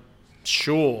than I'm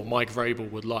sure Mike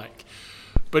Vrabel would like.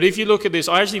 But if you look at this,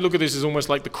 I actually look at this as almost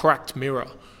like the cracked mirror.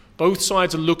 Both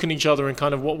sides are looking at each other in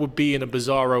kind of what would be in a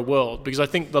bizarro world, because I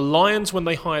think the Lions, when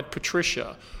they hired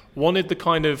Patricia, wanted the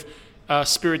kind of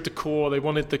spirit decor, they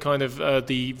wanted the kind of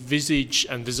the visage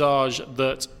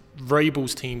that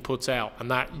Vrabel's team puts out,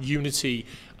 and that unity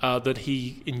that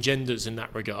he engenders in that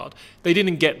regard. They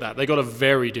didn't get that. They got a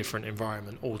very different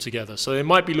environment altogether. So they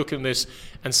might be looking at this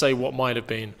and say what might have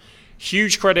been.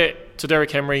 Huge credit to Derrick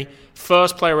Henry.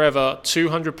 First player ever,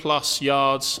 200-plus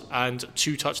yards and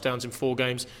 2 touchdowns in 4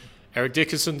 games. Eric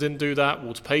Dickerson didn't do that.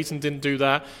 Walter Payton didn't do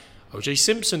that. O.J.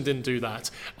 Simpson didn't do that.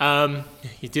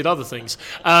 He did other things.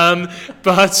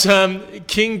 But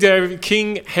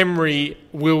King Henry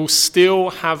will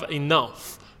still have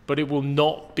enough, but it will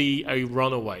not be a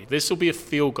runaway. This will be a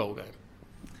field goal game.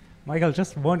 Michael,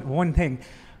 just one thing.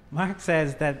 Mark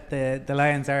says that the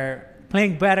Lions are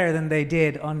playing better than they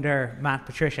did under Matt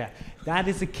Patricia. That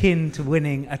is akin to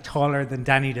winning a taller than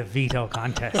Danny DeVito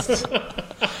contest.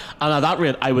 And at that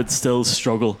rate, I would still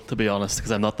struggle, to be honest,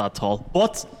 because I'm not that tall.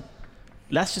 But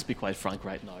let's just be quite frank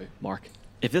right now, Mark.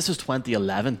 If this was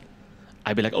 2011,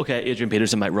 I'd be like, okay, Adrian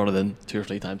Peterson might run it in 2 or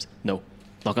 3 times. No,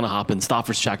 not going to happen.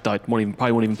 Stafford's checked out. Probably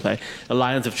won't even play. The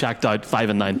Lions have checked out 5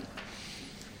 and 9.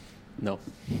 No.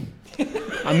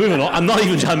 I'm moving on. I'm not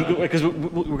even because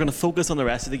we're going to focus on the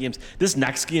rest of the games. This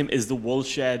next game is the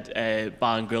Woolshed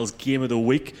Bar and Grill's game of the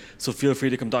week. So feel free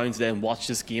to come down today and watch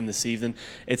this game this evening.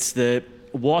 It's the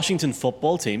Washington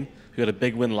football team, who had a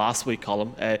big win last week,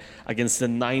 Colm, against the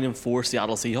 9-4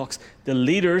 Seattle Seahawks, the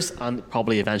leaders and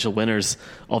probably eventual winners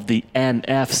of the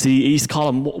NFC East.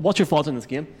 Colm, what's your thoughts on this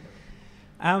game?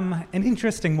 An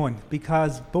interesting one,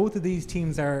 because both of these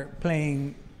teams are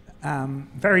playing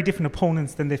very different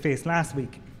opponents than they faced last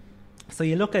week. So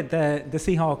you look at the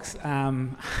Seahawks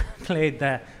played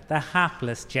the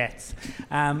hapless Jets,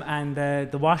 and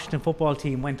the Washington football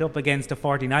team went up against a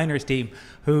 49ers team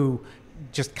who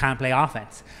just can't play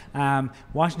offense.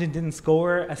 Washington didn't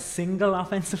score a single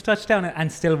offensive touchdown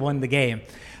and still won the game.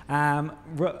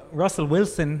 Russell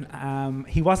Wilson,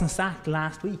 he wasn't sacked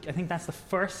last week. I think that's the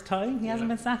first time he hasn't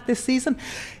been sacked this season.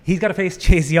 He's got to face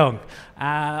Chase Young.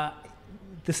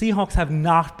 The Seahawks have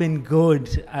not been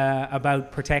good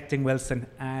about protecting Wilson,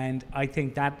 and I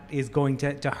think that is going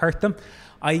to hurt them.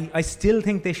 I still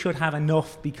think they should have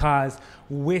enough, because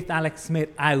with Alex Smith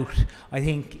out, I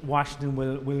think Washington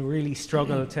will really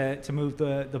struggle to move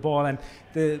the ball, and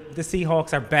the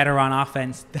Seahawks are better on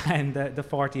offense than the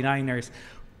 49ers.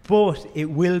 But it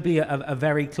will be a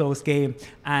very close game,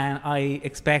 and I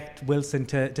expect Wilson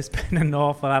to spend an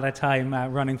awful lot of time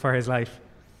running for his life.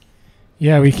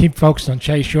 Yeah, we keep focusing on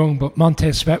Chase Young, but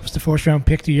Montez Sweat was the 1st round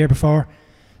pick the year before.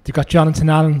 They've got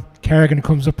Jonathan Allen. Kerrigan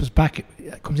comes in as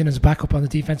a backup on the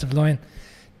defensive line.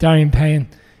 Darian Payne.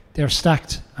 They're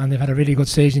stacked, and they've had a really good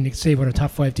season. You can see we're a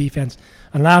top 5 defense.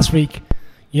 And last week,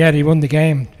 they won the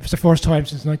game. It was the first time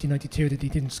since 1992 that they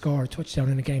didn't score a touchdown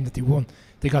in a game that they won.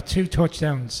 They got 2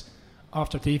 touchdowns off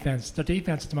their defense. Their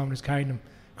defense at the moment is carrying them,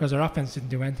 because their offense didn't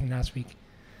do anything last week.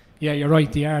 Yeah, you're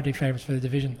right. They are the favourites for the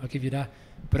division. I'll give you that.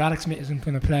 But Alex Smith isn't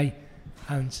going to play,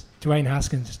 and Dwayne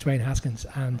Haskins is Dwayne Haskins.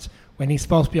 And when he's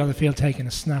supposed to be on the field taking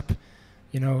a snap,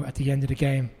 at the end of the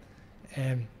game,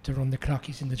 to run the clock,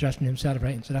 he's in the dressing room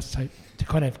celebrating. So that's the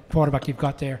kind of quarterback you've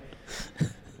got there.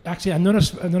 Actually,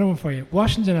 another one for you.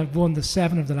 Washington have won the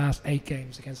 7 of the last 8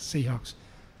 games against the Seahawks.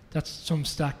 That's some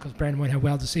stat, because bear in mind how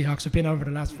well the Seahawks have been over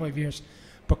the last 5 years.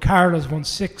 But Carroll has won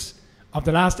 6 of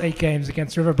the last 8 games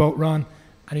against Riverboat Ron,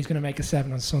 and he's going to make a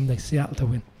 7 on Sunday. Seattle to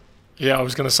win. Yeah, I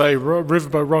was going to say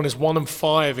Riverboat Ron is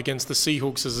 1-5 against the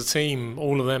Seahawks as a team,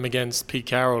 all of them against Pete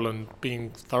Carroll and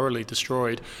being thoroughly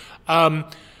destroyed.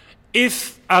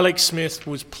 If Alex Smith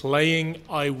was playing,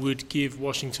 I would give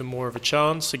Washington more of a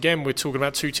chance. Again, we're talking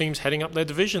about 2 teams heading up their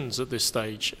divisions at this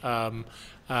stage. The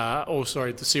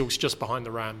Seahawks just behind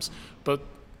the Rams. But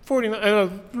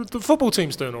the football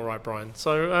team's doing all right, Brian.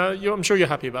 So I'm sure you're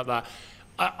happy about that.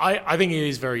 I think it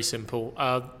is very simple.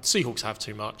 Seahawks have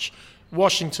too much.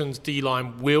 Washington's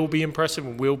D-line will be impressive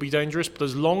and will be dangerous, but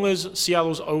as long as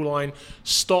Seattle's O-line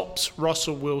stops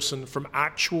Russell Wilson from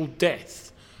actual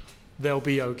death, they'll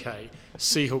be okay.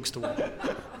 Seahawks to win.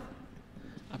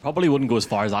 I probably wouldn't go as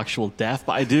far as actual death,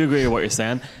 but I do agree with what you're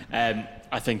saying.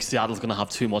 I think Seattle's going to have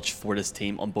too much for this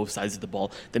team on both sides of the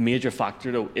ball. The major factor,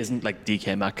 though, isn't like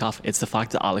DK Metcalf. It's the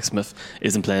fact that Alex Smith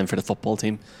isn't playing for the football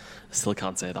team. I still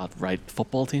can't say that right.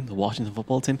 Football team, the Washington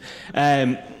football team. So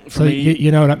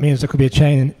that means there could be a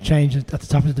change at the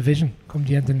top of the division come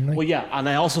the end of the night. Well, yeah, and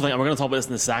I also think, and we're going to talk about this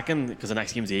in a second, because the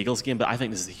next game is the Eagles game, but I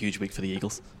think this is a huge week for the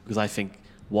Eagles, because I think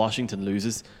Washington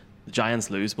loses, the Giants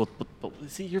lose, but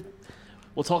see,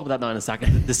 we'll talk about that now in a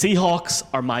second. The Seahawks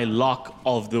are my lock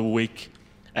of the week.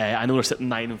 I know they're sitting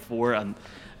 9-4, and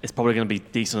it's probably going to be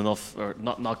decent enough, or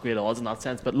not great odds in that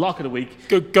sense, but lock of the week.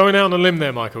 Going out on a limb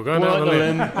there, Michael. Going out on a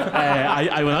limb.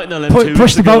 I went out on a limb 2 weeks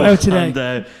push the boat ago, out today.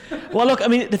 And, well, look, I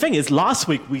mean, the thing is, last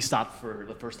week we sat for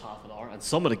the first half an hour, and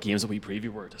some of the games that we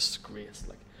previewed were a disgrace,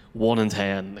 like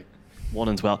 1-10, like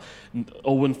 1-12,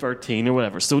 0-13 or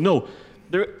whatever. So no,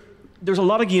 there's a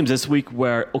lot of games this week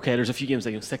where, okay, there's a few games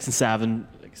like 6 and 7,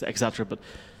 etc. But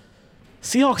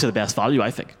Seahawks are the best value,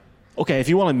 I think. Okay, if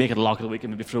you want to make it a lock of the week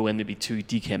and maybe throw in maybe 2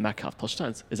 DK Metcalf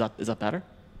touchdowns, is that better?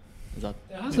 It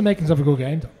has the makings of a good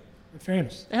game, though. In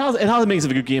fairness, it has the makings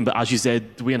of a good game, but as you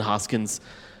said, Dwayne Haskins,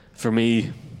 for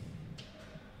me,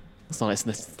 that's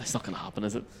not going to happen,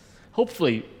 is it?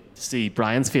 Hopefully, to see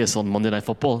Brian's face on Monday Night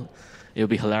Football, it would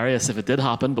be hilarious if it did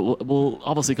happen, but we'll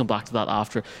obviously come back to that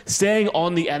after. Staying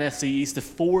on the NFC East, the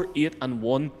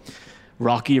 4-8-1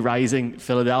 Rocky Rising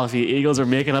Philadelphia Eagles are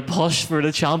making a push for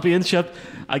the championship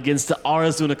against the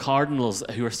Arizona Cardinals,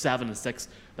 who are 7-6.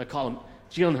 Now, Colin,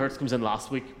 Jalen Hurts comes in last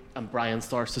week, and Brian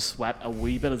starts to sweat a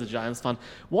wee bit as a Giants fan.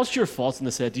 What's your thoughts on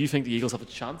this? Do you think the Eagles have a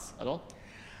chance at all?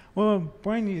 Well,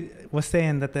 Brian was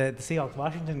saying that the Seahawks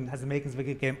Washington has the makings of a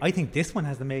good game. I think this one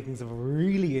has the makings of a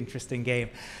really interesting game.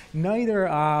 Neither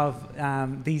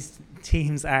of these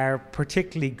teams are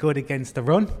particularly good against the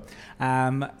run.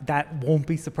 That won't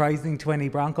be surprising to any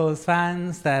Broncos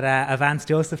fans that a Vance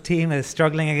Joseph team is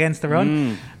struggling against the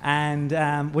run.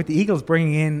 And with the Eagles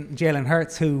bringing in Jalen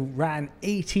Hurts, who ran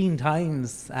 18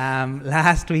 times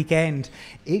last weekend,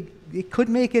 it could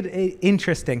make it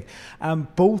interesting.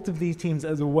 Both of these teams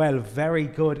as well, very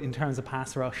good in terms of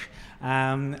pass rush.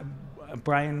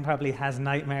 Brian probably has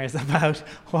nightmares about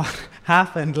what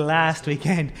happened last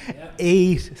weekend.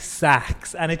 8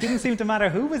 sacks. And it didn't seem to matter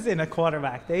who was in a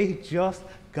quarterback. They just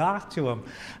got to him.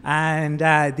 And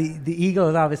the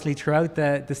Eagles obviously throughout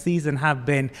the season have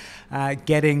been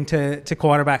getting to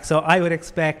quarterback. So I would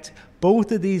expect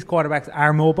both of these quarterbacks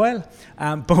are mobile.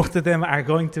 Both of them are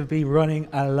going to be running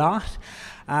a lot.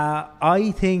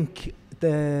 I think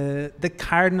the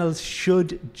Cardinals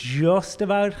should just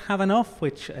about have enough,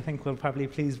 which I think will probably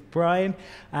please Brian.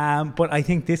 But I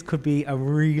think this could be a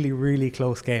really, really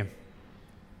close game.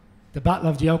 The battle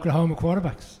of the Oklahoma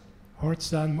quarterbacks,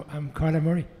 Hurts and Kyler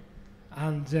Murray.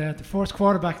 And the first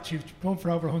quarterback to run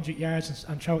for over 100 yards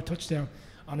and throw a touchdown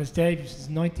on his debut since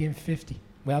 1950,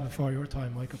 well before your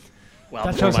time, Michael. Well,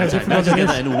 that shows how difficult it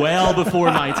is. Well before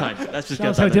my time. Let's just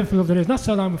shows get how that difficult it is. Not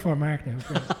so long before Mark now.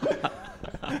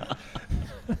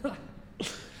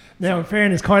 Now, in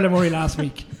fairness, Kyler Murray last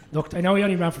week looked. I know he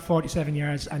only ran for 47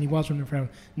 yards and he was running around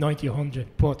 90, 100,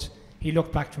 but he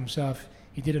looked back to himself.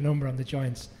 He did a number on the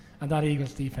Giants, and that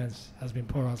Eagles defense has been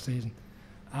poor all season.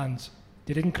 And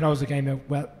they didn't close the game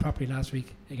out properly last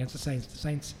week against the Saints. The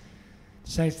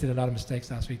Saints did a lot of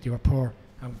mistakes last week. They were poor,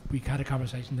 and we had a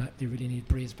conversation that they really need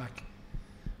Breeze back.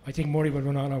 I think Murray will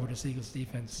run all over the Eagles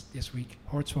defense this week.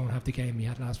 Hurts won't have the game he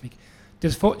had last week.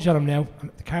 There's footage on him now.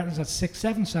 The Cardinals had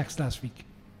 7 sacks last week.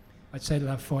 I'd say they'll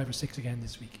have 5 or 6 again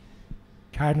this week.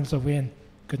 Cardinals will win.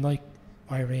 Good night,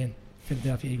 Irene.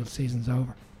 Philadelphia Eagles season's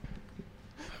over.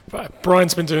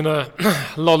 Brian's been doing a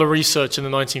lot of research in the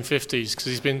 1950s because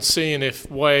he's been seeing if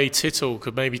Way Tittle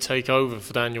could maybe take over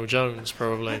for Daniel Jones,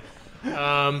 probably.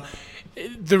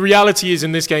 The reality is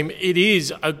in this game, it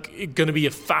is going to be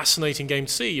a fascinating game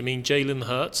to see. I mean, Jalen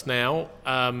Hurts now,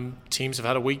 teams have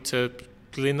had a week to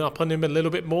clean up on him a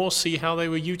little bit more, see how they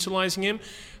were utilising him.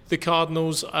 The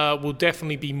Cardinals will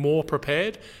definitely be more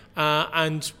prepared.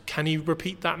 And can he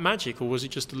repeat that magic, or was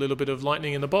it just a little bit of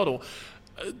lightning in the bottle?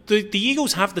 The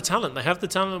Eagles have the talent. They have the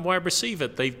talent at wide receiver.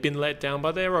 They've been let down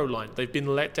by their O-line. They've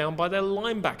been let down by their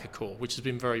linebacker core, which has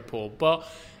been very poor. But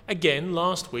again,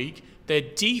 last week, their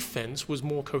defense was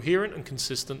more coherent and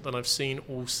consistent than I've seen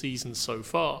all season so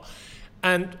far.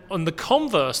 And on the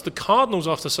converse, the Cardinals,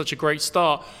 after such a great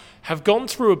start, have gone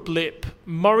through a blip.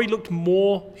 Murray looked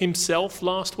more himself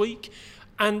last week.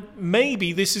 And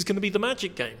maybe this is going to be the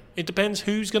magic game. It depends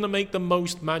who's going to make the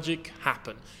most magic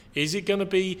happen. Is it going to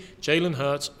be Jalen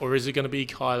Hurts or is it going to be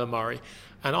Kyler Murray?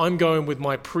 And I'm going with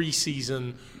my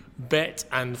preseason bet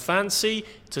and fancy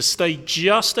to stay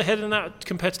just ahead in that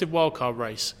competitive wildcard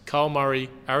race. Kyle Murray,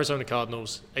 Arizona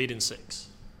Cardinals, 8-6.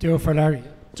 Do it for Larry.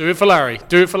 Do it for Larry.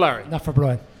 Do it for Larry. Not for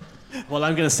Brian. Well,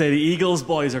 I'm going to say the Eagles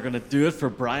boys are going to do it for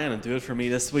Brian and do it for me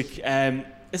this week.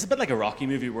 It's a bit like a Rocky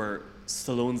movie where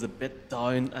Stallone's a bit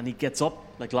down and he gets up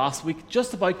like last week,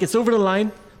 just about gets over the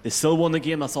line. They still won the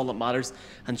game, that's all that matters.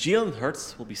 And Jalen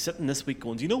Hurts will be sitting this week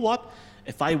going, do you know what?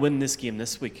 If I win this game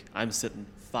this week, I'm sitting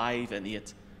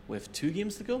 5-8 with 2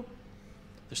 games to go.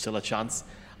 There's still a chance.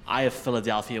 I have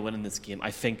Philadelphia winning this game.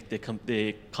 I think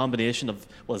the combination of,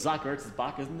 well, Zach Ertz is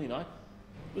back, isn't he now?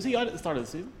 Was he out at the start of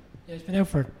the season? Yeah, he's been out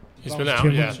for. He's been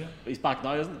out, yeah. He's back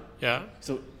now, isn't he? Yeah.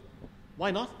 So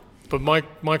why not? But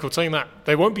Michael, saying that,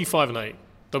 they won't be 5-8.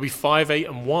 They'll be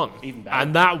 5-8-1. Even better.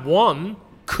 And that one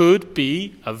could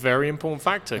be a very important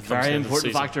factor. A very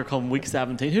important factor come week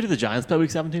 17. Who did the Giants play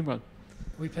week 17, bro?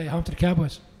 We play home to the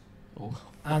Cowboys. Oh.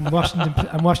 And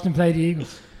Washington play the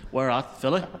Eagles. Where at?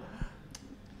 Philly?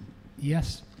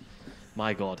 Yes.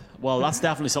 My God. Well, that's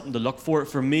definitely something to look for.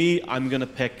 For me, I'm going to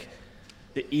pick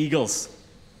the Eagles.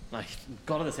 I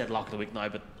got to say lock of the week now,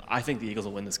 but I think the Eagles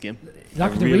will win this game.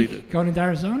 Lock of the week going into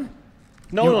Arizona?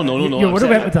 No. You would have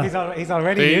went with that. He's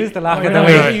already used the lock of the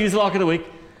week. week. Use the lock of the week.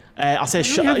 I'll say,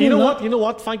 you know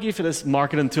what? Thank you for this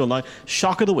marketing tool now.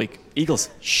 Shock of the week, Eagles.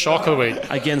 Shock of the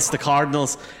week against the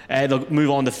Cardinals. They'll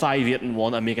move on to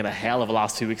 5-8-1 and making a hell of a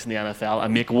last 2 weeks in the NFL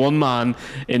and make one man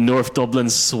in North Dublin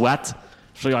sweat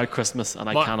throughout Christmas. And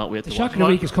I cannot wait to watch. The shock of the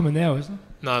week is coming now, isn't it?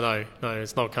 No,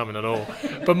 it's not coming at all.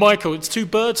 But Michael, it's two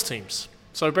Birds teams.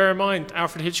 So bear in mind,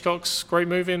 Alfred Hitchcock's great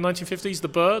movie in the 1950s, The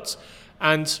Birds.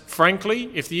 And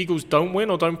frankly, if the Eagles don't win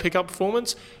or don't pick up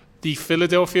performance, the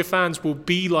Philadelphia fans will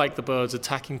be like the Birds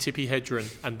attacking Tippi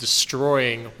Hedren and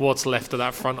destroying what's left of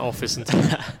that front office.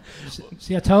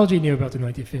 See, I told you knew about the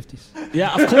 1950s.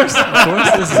 Yeah, of course.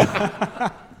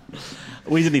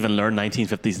 We didn't even learn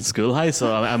 1950s in school high,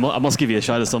 so I must give you a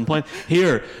shout at some point.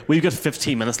 Here, we've got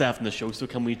 15 minutes left in the show, so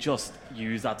can we just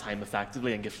use that time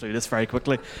effectively and get through this very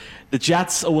quickly? The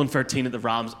Jets 0-13 at the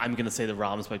Rams. I'm going to say the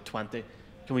Rams by 20.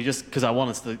 Can we just, because I want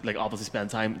us to obviously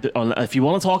spend time. If you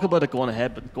want to talk about it, go on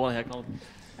ahead. But go on ahead, Colin.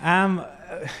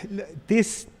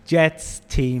 This Jets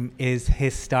team is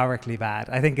historically bad.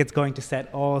 I think it's going to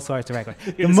set all sorts of records.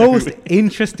 The most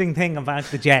interesting thing about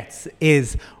the Jets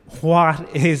is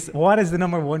what is the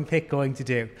number one pick going to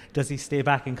do? Does he stay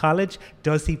back in college?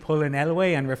 Does he pull an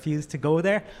Elway and refuse to go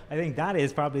there? I think that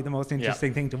is probably the most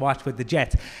interesting thing to watch with the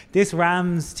Jets. This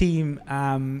Rams team,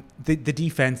 the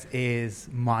defense is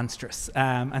monstrous,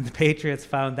 and the Patriots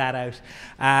found that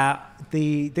out.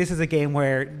 This is a game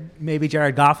where maybe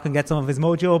Jared Goff can get some of his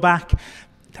mojo back.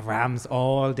 The Rams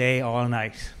all day, all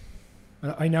night.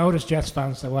 Well, I know there's Jets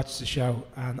fans that watch the show,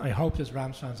 and I hope there's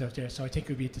Rams fans out there, so I think it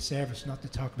would be a disservice not to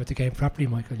talk about the game properly,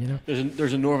 Michael, you know.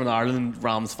 There's a Northern Ireland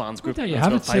Rams fans group. Well, there you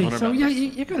have it, see. So, yeah,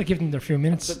 you've got to give them their few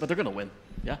minutes. But they're going to win,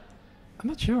 yeah? I'm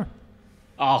not sure.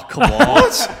 Oh, come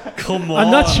on. Come on.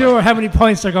 I'm not sure how many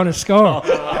points they're going to score.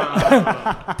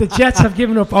 The Jets have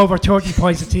given up over 30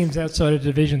 points to teams outside of the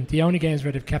division. The only games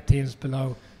where they've kept teams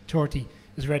below 30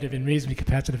 is where they've been reasonably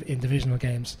competitive in divisional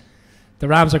games. The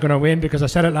Rams are going to win because I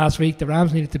said it last week. The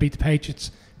Rams needed to beat the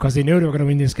Patriots because they knew they were going to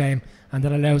win this game, and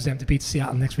that allows them to beat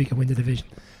Seattle next week and win the division.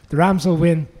 The Rams will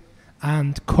win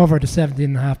and cover the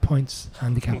 17.5 points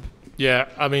handicap. Yeah,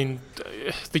 I mean,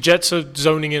 the Jets are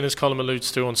zoning in, as Colin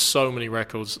alludes to, on so many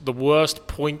records. The worst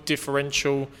point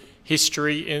differential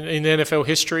history in NFL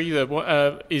history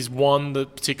is one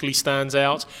that particularly stands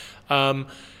out.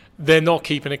 They're not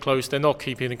keeping it close. They're not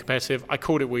keeping it competitive. I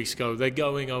called it weeks ago. They're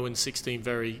going 0-16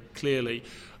 very clearly.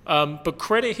 But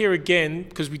credit here again,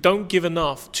 because we don't give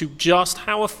enough to just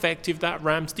how effective that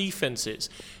Rams defense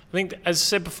is. I think, as I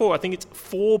said before, I think it's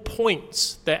 4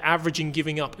 points they're averaging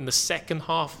giving up in the second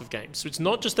half of games. So it's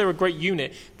not just they're a great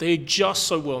unit. They adjust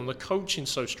so well and the coaching's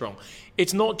so strong.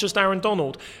 It's not just Aaron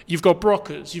Donald. You've got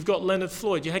Brockers. You've got Leonard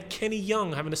Floyd. You had Kenny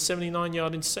Young having a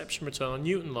 79-yard interception return on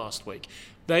Newton last week.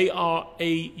 They are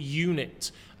a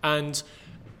unit, and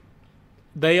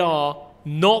they are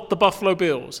not the Buffalo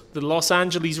Bills. The Los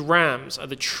Angeles Rams are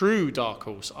the true dark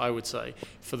horse, I would say,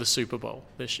 for the Super Bowl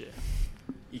this year.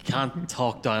 You can't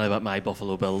talk down about my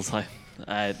Buffalo Bills.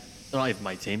 They're not even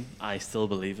my team. I still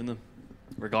believe in them,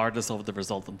 regardless of the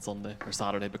result on Sunday or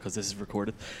Saturday, because this is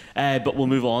recorded. But we'll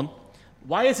move on.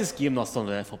 Why is this game not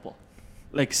Sunday Night Football?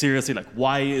 Seriously,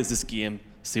 why is this game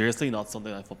seriously not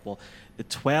Sunday Night Football? The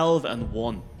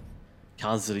 12-1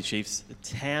 Kansas City Chiefs, the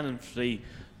 10-3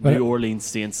 New Orleans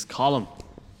Saints. Colin,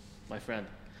 my friend,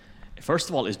 first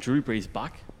of all, is Drew Brees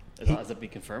back? Has it been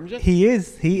confirmed yet? He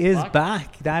is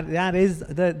back. That is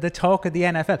the talk of the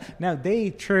NFL. Now,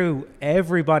 they threw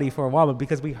everybody for a wobble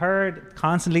because we heard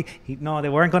constantly, they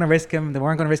weren't going to risk him,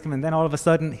 and then all of a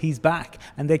sudden, he's back.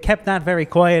 And they kept that very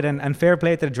quiet and fair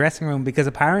play to the dressing room because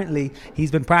apparently he's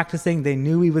been practicing. They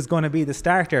knew he was going to be the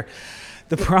starter.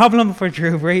 The problem for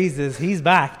Drew Brees is he's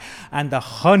back and the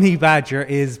Honey Badger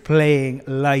is playing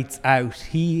lights out.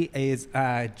 He is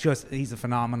he's a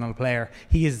phenomenal player.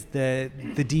 He is the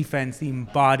defense. He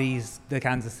embodies the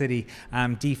Kansas City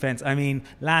defense. I mean,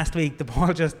 last week the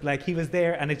ball just he was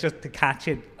there and it just to catch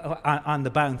it on the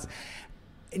bounce.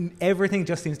 And everything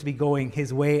just seems to be going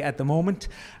his way at the moment.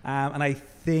 And I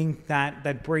think that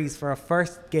Brees for a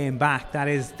first game back,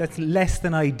 that's less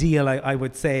than ideal, I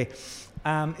would say.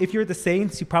 If you're the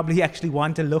Saints, you probably actually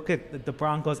want to look at the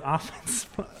Broncos' offense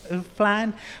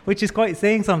plan, which is quite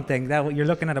saying something, that you're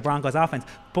looking at a Broncos offense.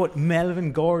 But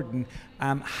Melvin Gordon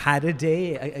had a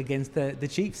day against the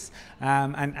Chiefs.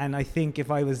 And I think if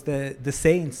I was the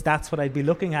Saints, that's what I'd be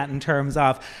looking at in terms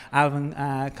of Alvin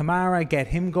Kamara, get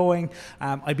him going.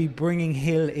 I'd be bringing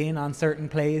Hill in on certain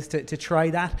plays to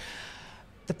try that.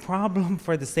 The problem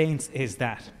for the Saints is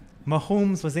that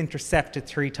Mahomes was intercepted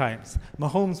 3 times.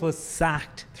 Mahomes was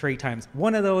sacked 3 times.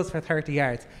 One of those for 30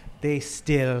 yards. They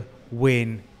still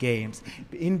win games.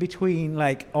 In between,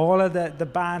 like, all of the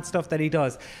bad stuff that he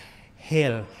does,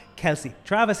 Hill, Kelce.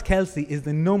 Travis Kelce is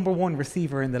the number 1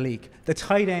 receiver in the league. The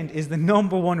tight end is the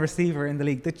number 1 receiver in the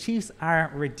league. The Chiefs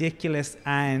are ridiculous,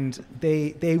 and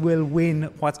they will win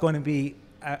what's going to be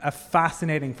a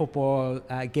fascinating football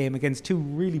game against 2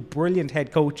 really brilliant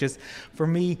head coaches. For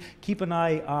me, keep an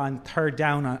eye on third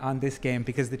down on this game,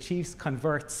 because the Chiefs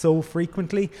convert so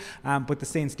frequently, but the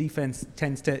Saints defense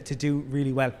tends to do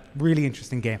really well. Really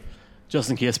interesting game. Just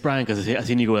in case, Brian, because I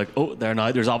seen you go like, oh, there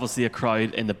now. There's obviously a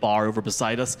crowd in the bar over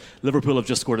beside us. Liverpool have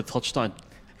just scored a touchdown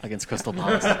against Crystal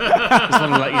Palace. Just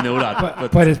want to let you know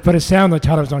that. But it sounded like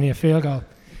it was only a field goal.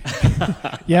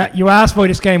 Yeah, you asked why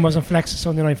this game wasn't flexed to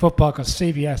Sunday Night Football, because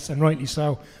CBS, and rightly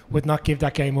so, would not give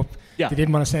that game up. Yeah. They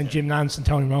didn't want to send Jim Nantz and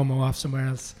Tony Romo off somewhere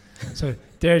else. So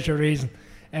there's your reason.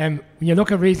 When you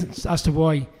look at reasons as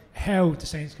to how the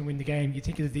Saints can win the game, you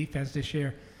think of the defense this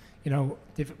year.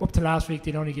 Up to last week,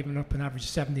 they'd only given up an average of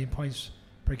 17 points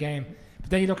per game.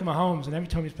 But then you look at Mahomes, and every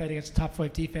time he's played against the top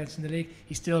 5 defense in the league,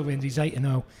 he still wins. He's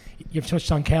 8-0. You've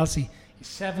touched on Kelce. He's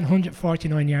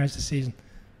 749 yards this season.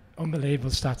 Unbelievable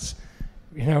stats.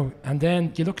 And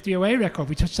then you look at the away record.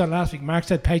 We touched on last week. Mark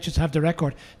said Patriots have the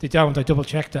record. They don't. I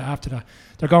double-checked it after that.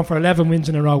 They're going for 11 wins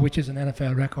in a row, which is an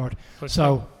NFL record.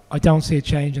 So I don't see it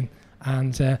changing.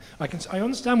 And I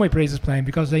understand why Breeze is playing,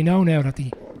 because they know now that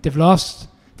they've lost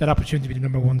that opportunity to be the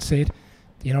number 1 seed.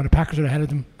 The Packers are ahead of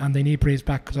them, and they need Breeze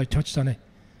back, because I touched on it.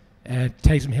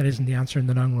 Taysom Hill isn't the answer in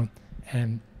the long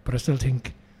run. But I still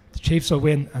think the Chiefs will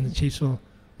win, and the Chiefs will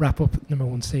wrap up number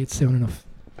 1 seed soon enough.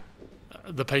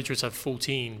 The Patriots have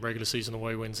 14 regular season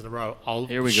away wins in a row. I'll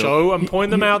Here we show go. and point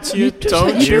them out to you.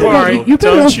 Don't you you worry.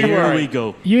 Don't you Here worry. we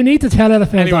go. You need to tell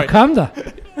NFL.com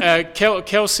that.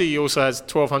 Kelsey also has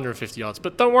 1,250 yards,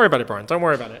 but don't worry about it, Brian. Don't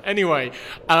worry about it. Anyway,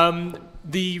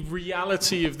 the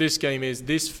reality of this game is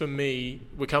this, for me,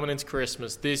 we're coming into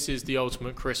Christmas. This is the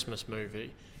ultimate Christmas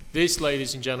movie. This,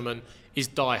 ladies and gentlemen, is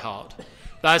Die Hard.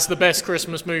 That's the best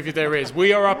Christmas movie there is.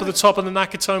 We are up at the top of the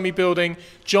Nakatomi building.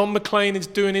 John McClane is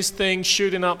doing his thing,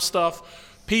 shooting up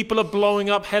stuff. People are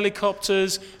blowing up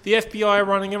helicopters. The FBI are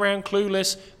running around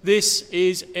clueless. This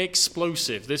is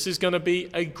explosive. This is going to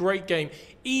be a great game,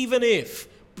 even if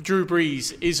Drew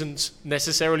Brees isn't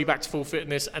necessarily back to full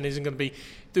fitness and isn't going to be.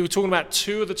 They were talking about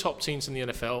 2 of the top teams in the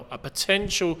NFL, a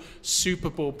potential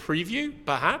Super Bowl preview,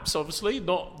 perhaps, obviously,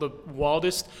 not the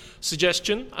wildest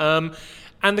suggestion.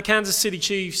 And the Kansas City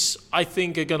Chiefs, I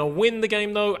think, are going to win the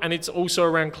game, though, and it's also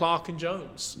around Clark and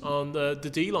Jones on the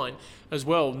D-line as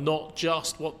well, not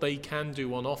just what they can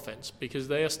do on offense, because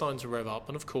they are starting to rev up.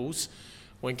 And, of course,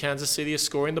 when Kansas City is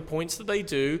scoring the points that they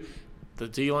do, the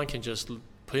D-line can just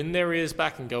pin their ears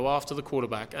back and go after the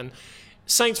quarterback. And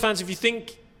Saints fans, if you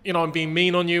think, I'm being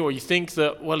mean on you, or you think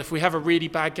that, well, if we have a really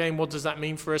bad game, what does that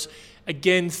mean for us?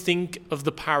 Again, think of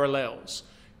the parallels.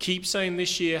 Keep saying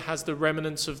this year has the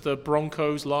remnants of the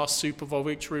Broncos' last Super Bowl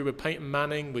victory with Peyton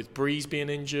Manning, with Breeze being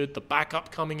injured, the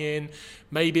backup coming in.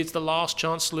 Maybe it's the last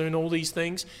chance saloon, all these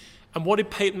things. And what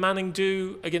did Peyton Manning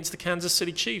do against the Kansas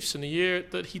City Chiefs in the year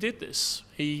that he did this?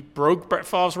 He broke Brett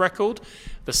Favre's record,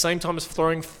 at the same time as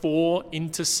throwing 4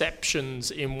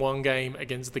 interceptions in one game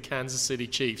against the Kansas City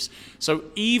Chiefs. So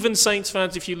even Saints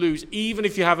fans, if you lose, even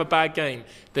if you have a bad game,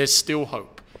 there's still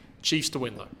hope. Chiefs to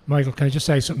win, though. Michael, can I just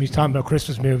say something? He's talking about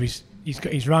Christmas movies.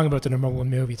 He's wrong about the number 1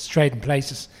 movie. It's Trading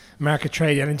Places. America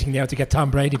trade anything now to get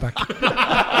Tom Brady back.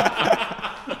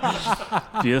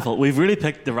 Beautiful. We've really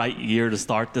picked the right year to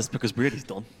start this, because Brady's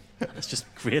done. It's just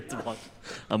great to watch.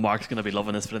 And Mark's going to be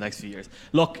loving this for the next few years.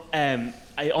 Look,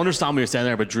 I understand what you're saying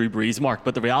there about Drew Brees, Mark,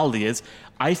 but the reality is,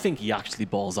 I think he actually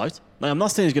balls out. Now, I'm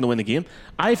not saying he's going to win the game.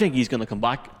 I think he's going to come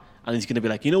back and he's going to be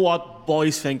like, you know what,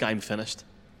 boys think I'm finished.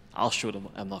 I'll show them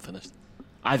I'm not finished.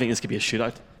 I think this could be a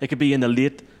shootout. It could be in the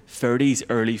late 30s,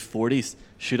 early 40s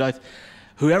shootout.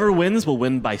 Whoever wins will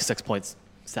win by 6 points,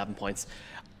 7 points.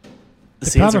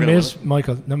 The problem is,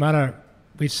 Michael, no matter,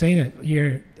 we've seen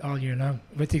it all year long,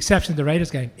 with the exception of the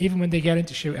Raiders game, even when they get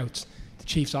into shootouts, the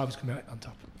Chiefs always come out on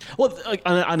top. Well,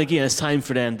 and again, it's time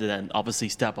for them to then obviously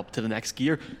step up to the next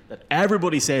gear that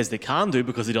everybody says they can do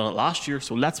because they done it last year.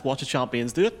 So let's watch the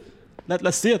champions do it.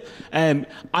 Let's see it.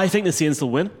 I think the Saints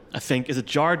will win. I think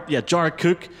Jared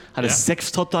Cook had his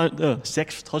sixth touchdown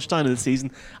of the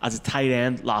season as a tight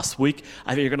end last week.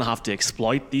 I think you're going to have to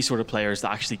exploit these sort of players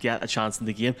to actually get a chance in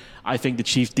the game. I think the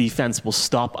Chiefs defense will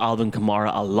stop Alvin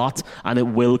Kamara a lot, and it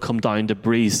will come down to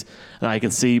Breeze. And I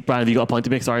can see, Brian, have you got a point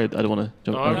to make? Sorry, I don't want to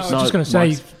jump. No, I was just going to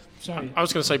say. Sorry. I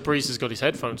was going to say Breeze has got his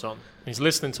headphones on. He's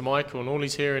listening to Michael, and all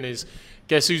he's hearing is,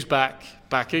 guess who's back?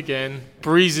 Back again.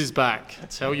 Breeze is back.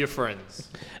 Tell your friends.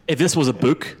 If this was a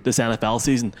book, this NFL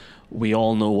season, we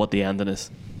all know what the ending is.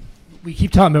 We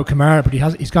keep talking about Kamara, but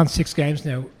he's gone 6 games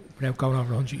now without going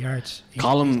over 100 yards. He's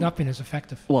not been as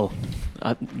effective. Well,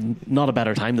 not a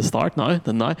better time to start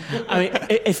than now. I mean,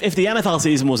 if the NFL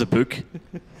season was a book,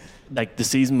 like the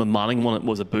season when Manning won it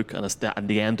was a book and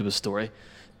the end of a story,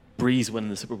 Breeze winning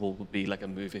the Super Bowl would be like a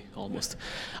movie almost.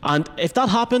 And if that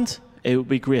happened, it would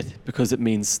be great because it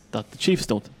means that the Chiefs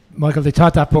don't. Michael, they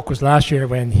thought that book was last year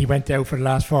when he went out for the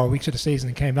last 4 weeks of the season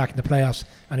and came back in the playoffs,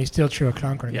 and he still threw a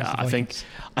clunker. Yeah, I think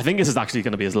this is actually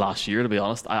going to be his last year, to be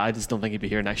honest. I just don't think he'd be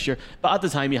here next year. But at the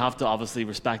time, you have to obviously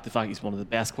respect the fact he's one of the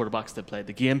best quarterbacks that played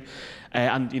the game,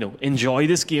 and enjoy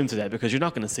this game today because you're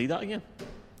not going to see that again.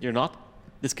 You're not.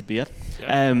 This could be it.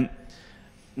 Yeah.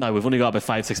 Now we've only got about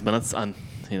 5-6 minutes, and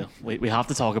we have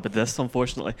to talk about this.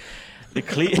 Unfortunately, this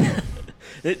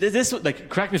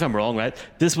correct me if I'm wrong, right?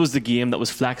 This was the game that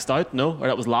was flexed out, no, or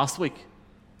that was last week.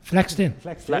 Flexed in.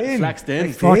 Flexed in.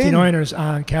 49ers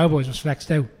and Cowboys was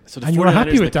flexed out, so and you were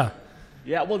happy with that.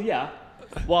 Yeah, well, yeah.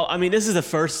 Well, I mean, this is the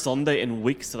first Sunday in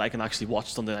weeks that I can actually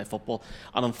watch Sunday Night Football,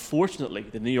 and unfortunately,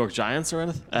 the New York Giants are in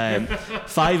it.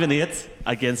 5-8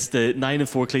 against the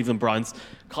 9-4 Cleveland Browns.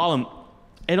 Colin,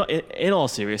 in all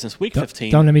seriousness, week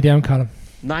 15. Don't let me down, Colin.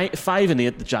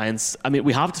 5-8, the Giants. I mean,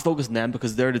 we have to focus on them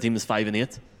because they're the team that's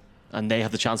 5-8, and they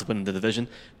have the chance of winning the division.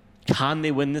 Can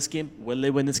they win this game? Will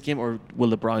they win this game, or will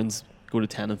the Browns go to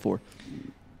 10-4?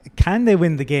 Can they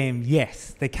win the game?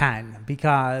 Yes, they can,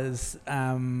 because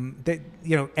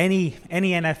any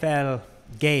NFL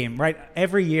game, right?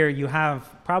 Every year you have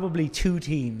probably 2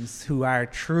 teams who are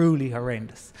truly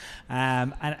horrendous,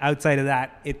 and outside of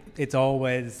that, it's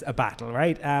always a battle,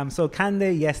 right? So can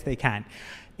they? Yes, they can.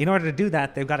 In order to do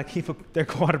that, they've got to keep their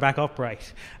quarterback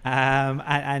upright,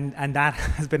 and that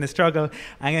has been a struggle.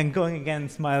 And then going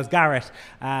against Myles Garrett,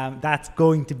 that's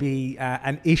going to be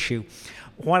an issue.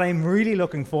 What I'm really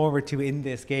looking forward to in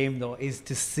this game, though, is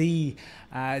to see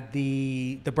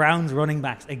the Browns running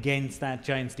backs against that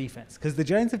Giants defense, because the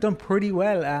Giants have done pretty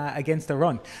well against the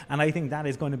run, and I think that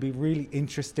is going to be really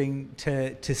interesting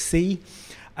to see.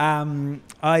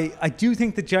 I do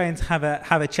think the Giants have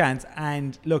a chance,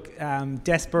 and look,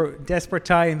 desperate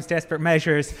times, desperate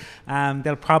measures.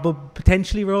 They'll probably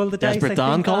potentially roll the dice. Desperate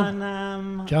Dan,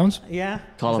 Colin? Jones? Yeah.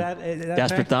 Colin. Is that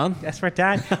Desperate fair? Dan? Desperate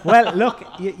Dan. Well, look,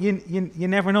 you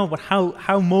never know, but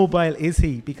how mobile is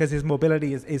he? Because his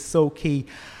mobility is so key.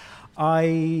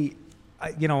 I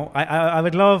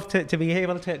would love to be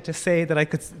able to say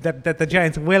that that the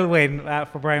Giants will win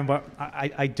for Brian, but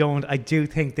I don't. I do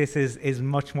think this is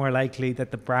much more likely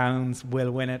that the Browns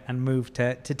will win it and move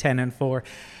to 10-4,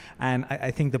 and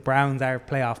I think the Browns are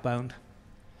playoff bound.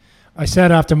 I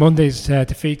said after Monday's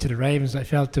defeat to the Ravens, I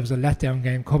felt there was a letdown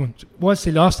game coming. Once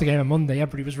they lost the game on Monday,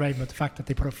 everybody was raving about the fact that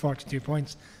they put up 42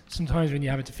 points. Sometimes when you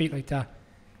have a defeat like that,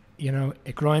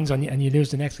 it grinds on you and you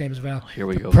lose the next game as well. Here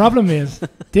we go. The problem is,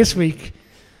 this week,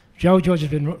 Joe Judge has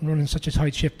been running such a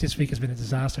tight ship. This week has been a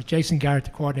disaster. Jason Garrett,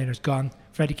 the coordinator, is gone.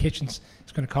 Freddie Kitchens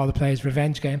is going to call the plays.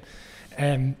 Revenge game.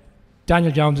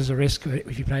 Daniel Jones is a risk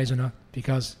if he plays or not,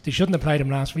 because they shouldn't have played him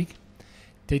last week.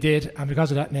 They did, and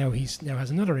because of that, now he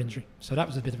has another injury. So that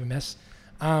was a bit of a mess.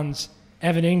 And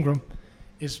Evan Ingram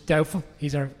is doubtful.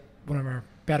 He's one of our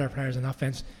better players in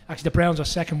offense. Actually, the Browns are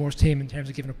second worst team in terms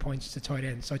of giving up points to tight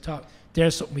ends. So I thought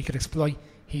there's something we could exploit.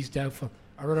 He's doubtful.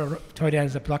 Our other tight end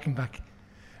is a blocking back.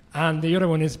 And the other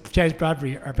one is James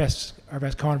Bradbury, our best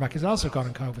cornerback, is also gone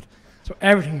on COVID. So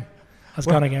everything has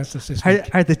gone against us this week.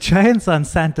 Are the Giants on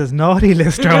Santa's naughty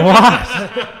list or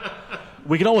what?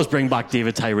 We can always bring back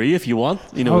David Tyree if you want,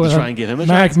 to try and give him a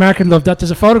chance. Mark would love that. There's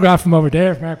a photograph from over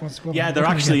there. If Mark wants to go. Yeah, there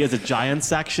actually is a Giant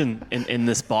section in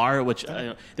this bar, which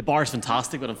the bar is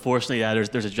fantastic, but unfortunately,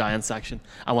 there's a Giant section,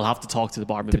 and we'll have to talk to the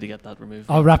bar maybe to get that removed.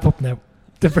 I'll wrap up now.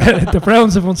 The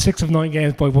Browns have won 6 of 9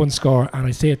 games by 1 score, and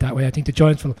I see it that way. I think the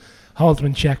Giants will hold them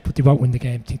in check, but they won't win the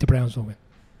game. I think the Browns will win.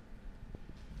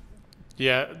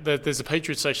 Yeah, there's a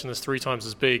Patriots section that's 3 times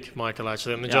as big, Michael,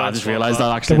 actually. And the I just realised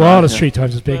that actually. The wall is 3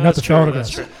 times as big, not the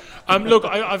photographs. Look,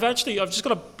 I've just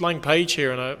got a blank page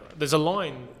here, and there's a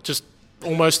line just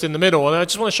almost in the middle, and I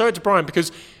just want to show it to Brian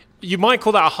because you might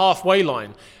call that a halfway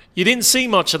line. You didn't see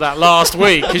much of that last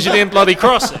week because you didn't bloody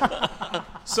cross it.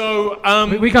 So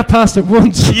We got past it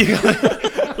once.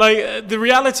 the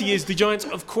reality is the Giants,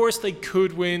 of course, they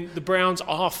could win. The Browns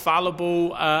are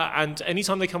fallible, and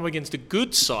anytime they come up against a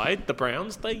good side, the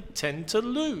Browns, they tend to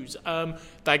lose.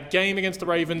 That game against the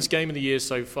Ravens, game of the year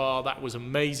so far, that was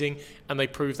amazing, and they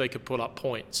proved they could put up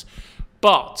points.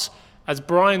 But as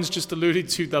Brian's just alluded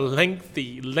to, the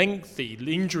lengthy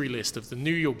injury list of the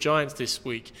New York Giants this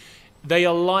week, they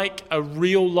are like a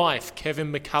real-life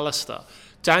Kevin McAllister.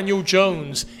 Daniel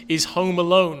Jones is home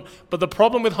alone. But the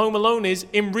problem with home alone is,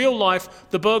 in real life,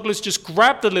 the burglars just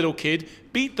grab the little kid,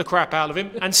 beat the crap out of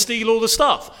him, and steal all the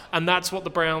stuff. And that's what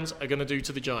the Browns are going to do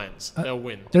to the Giants. They'll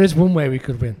win. There is one way we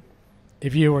could win.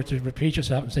 If you were to repeat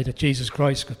yourself and say that Jesus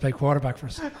Christ could play quarterback for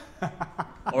us.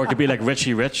 Or it could be like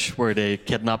Richie Rich, where they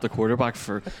kidnap the quarterback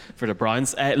for the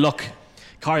Browns. Look,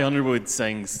 Carrie Underwood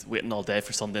sings "Waiting All Day"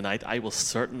 for Sunday night. I will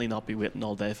certainly not be waiting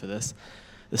all day for this.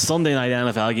 The Sunday night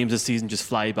NFL games this season just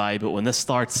fly by, but when this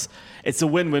starts, it's a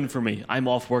win-win for me. I'm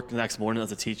off work the next morning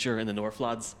as a teacher in the North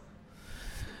Lads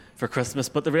for Christmas.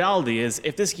 But the reality is,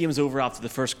 if this game's over after the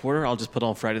first quarter, I'll just put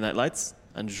on Friday Night Lights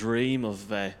and dream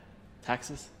of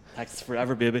Texas. Texas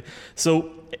forever, baby.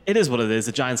 So it is what it is.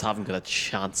 The Giants haven't got a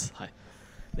chance.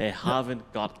 They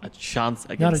haven't got a chance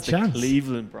against the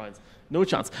Cleveland Browns. No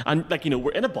chance. And,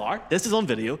 we're in a bar. This is on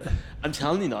video. I'm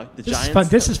telling you now, the Giants...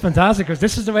 This is fantastic, because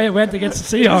this is the way it went against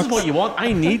the Seahawks. This is what you want.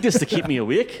 I need this to keep me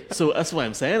awake. So that's why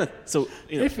I'm saying it. So,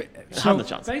 have the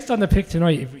chance. Based on the pick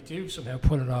tonight, if we do somehow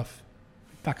pull it off,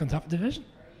 back on top of the division.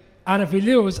 And if we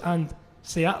lose and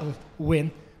Seattle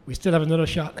win, we still have another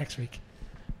shot next week.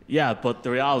 Yeah, but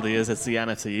the reality is it's the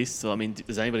NFC East. So,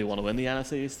 does anybody want to win the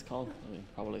NFC East, Colin?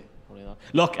 Probably not.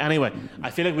 Look, anyway, I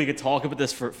feel like we could talk about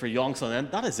this for yonks on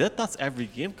end. That is it. That's every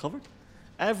game covered.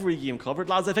 Every game covered.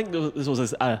 Lads, I think this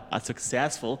was a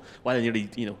successful, while I nearly,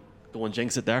 go and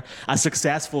jinx it there, a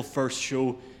successful first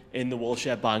show in the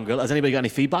Woolshed Bar and Grill. Has anybody got any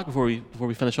feedback before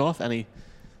we finish off? It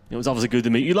was obviously good to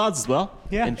meet you lads as well.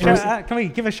 Yeah. Can we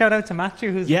give a shout out to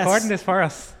Matthew, who's recording this for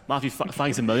us? Matthew,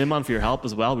 thanks a million, man, for your help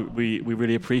as well. We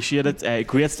really appreciate it.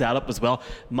 Great setup as well.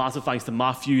 Massive thanks to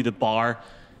Matthew, the bar,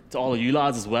 to all of you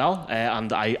lads as well.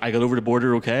 And I got over the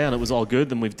border okay, and it was all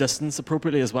good, and we've distanced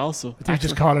appropriately as well. So I think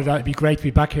just call it out. It'd be great to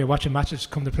be back here watching matches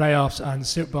come the playoffs and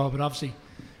Super Bowl, but obviously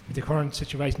with the current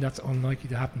situation, that's unlikely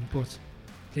to happen. But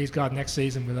please God, next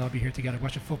season we'll all be here together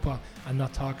watching football and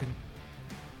not talking.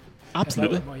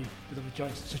 Absolutely. My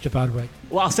Giants in such a bad way.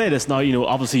 Well, I'll say this now.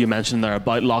 Obviously you mentioned there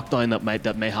about lockdown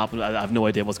that may happen. I have no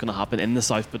idea what's going to happen in the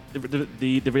south. But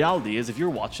the reality is, if you're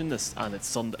watching this and it's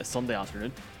Sunday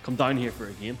afternoon, come down here for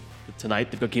a game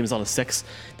tonight. They've got games on at 6.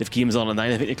 They've games on at 9.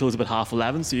 I think they close about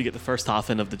 11:30. So you get the first half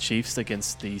in of the Chiefs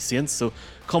against the Saints. So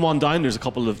come on down. There's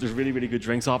really, really good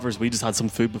drinks offers. We just had some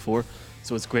food before,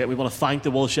 so it's great. We want to thank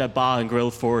the Woolshed Bar and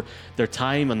Grill for their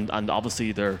time and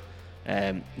obviously their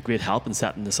great help in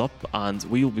setting this up, and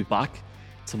we will be back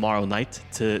tomorrow night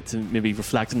to maybe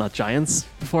reflect on that Giants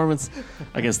performance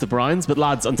against the Browns. But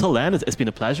lads, until then, it's been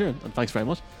a pleasure, and thanks very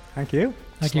much. Thank you.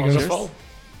 Thank you guys.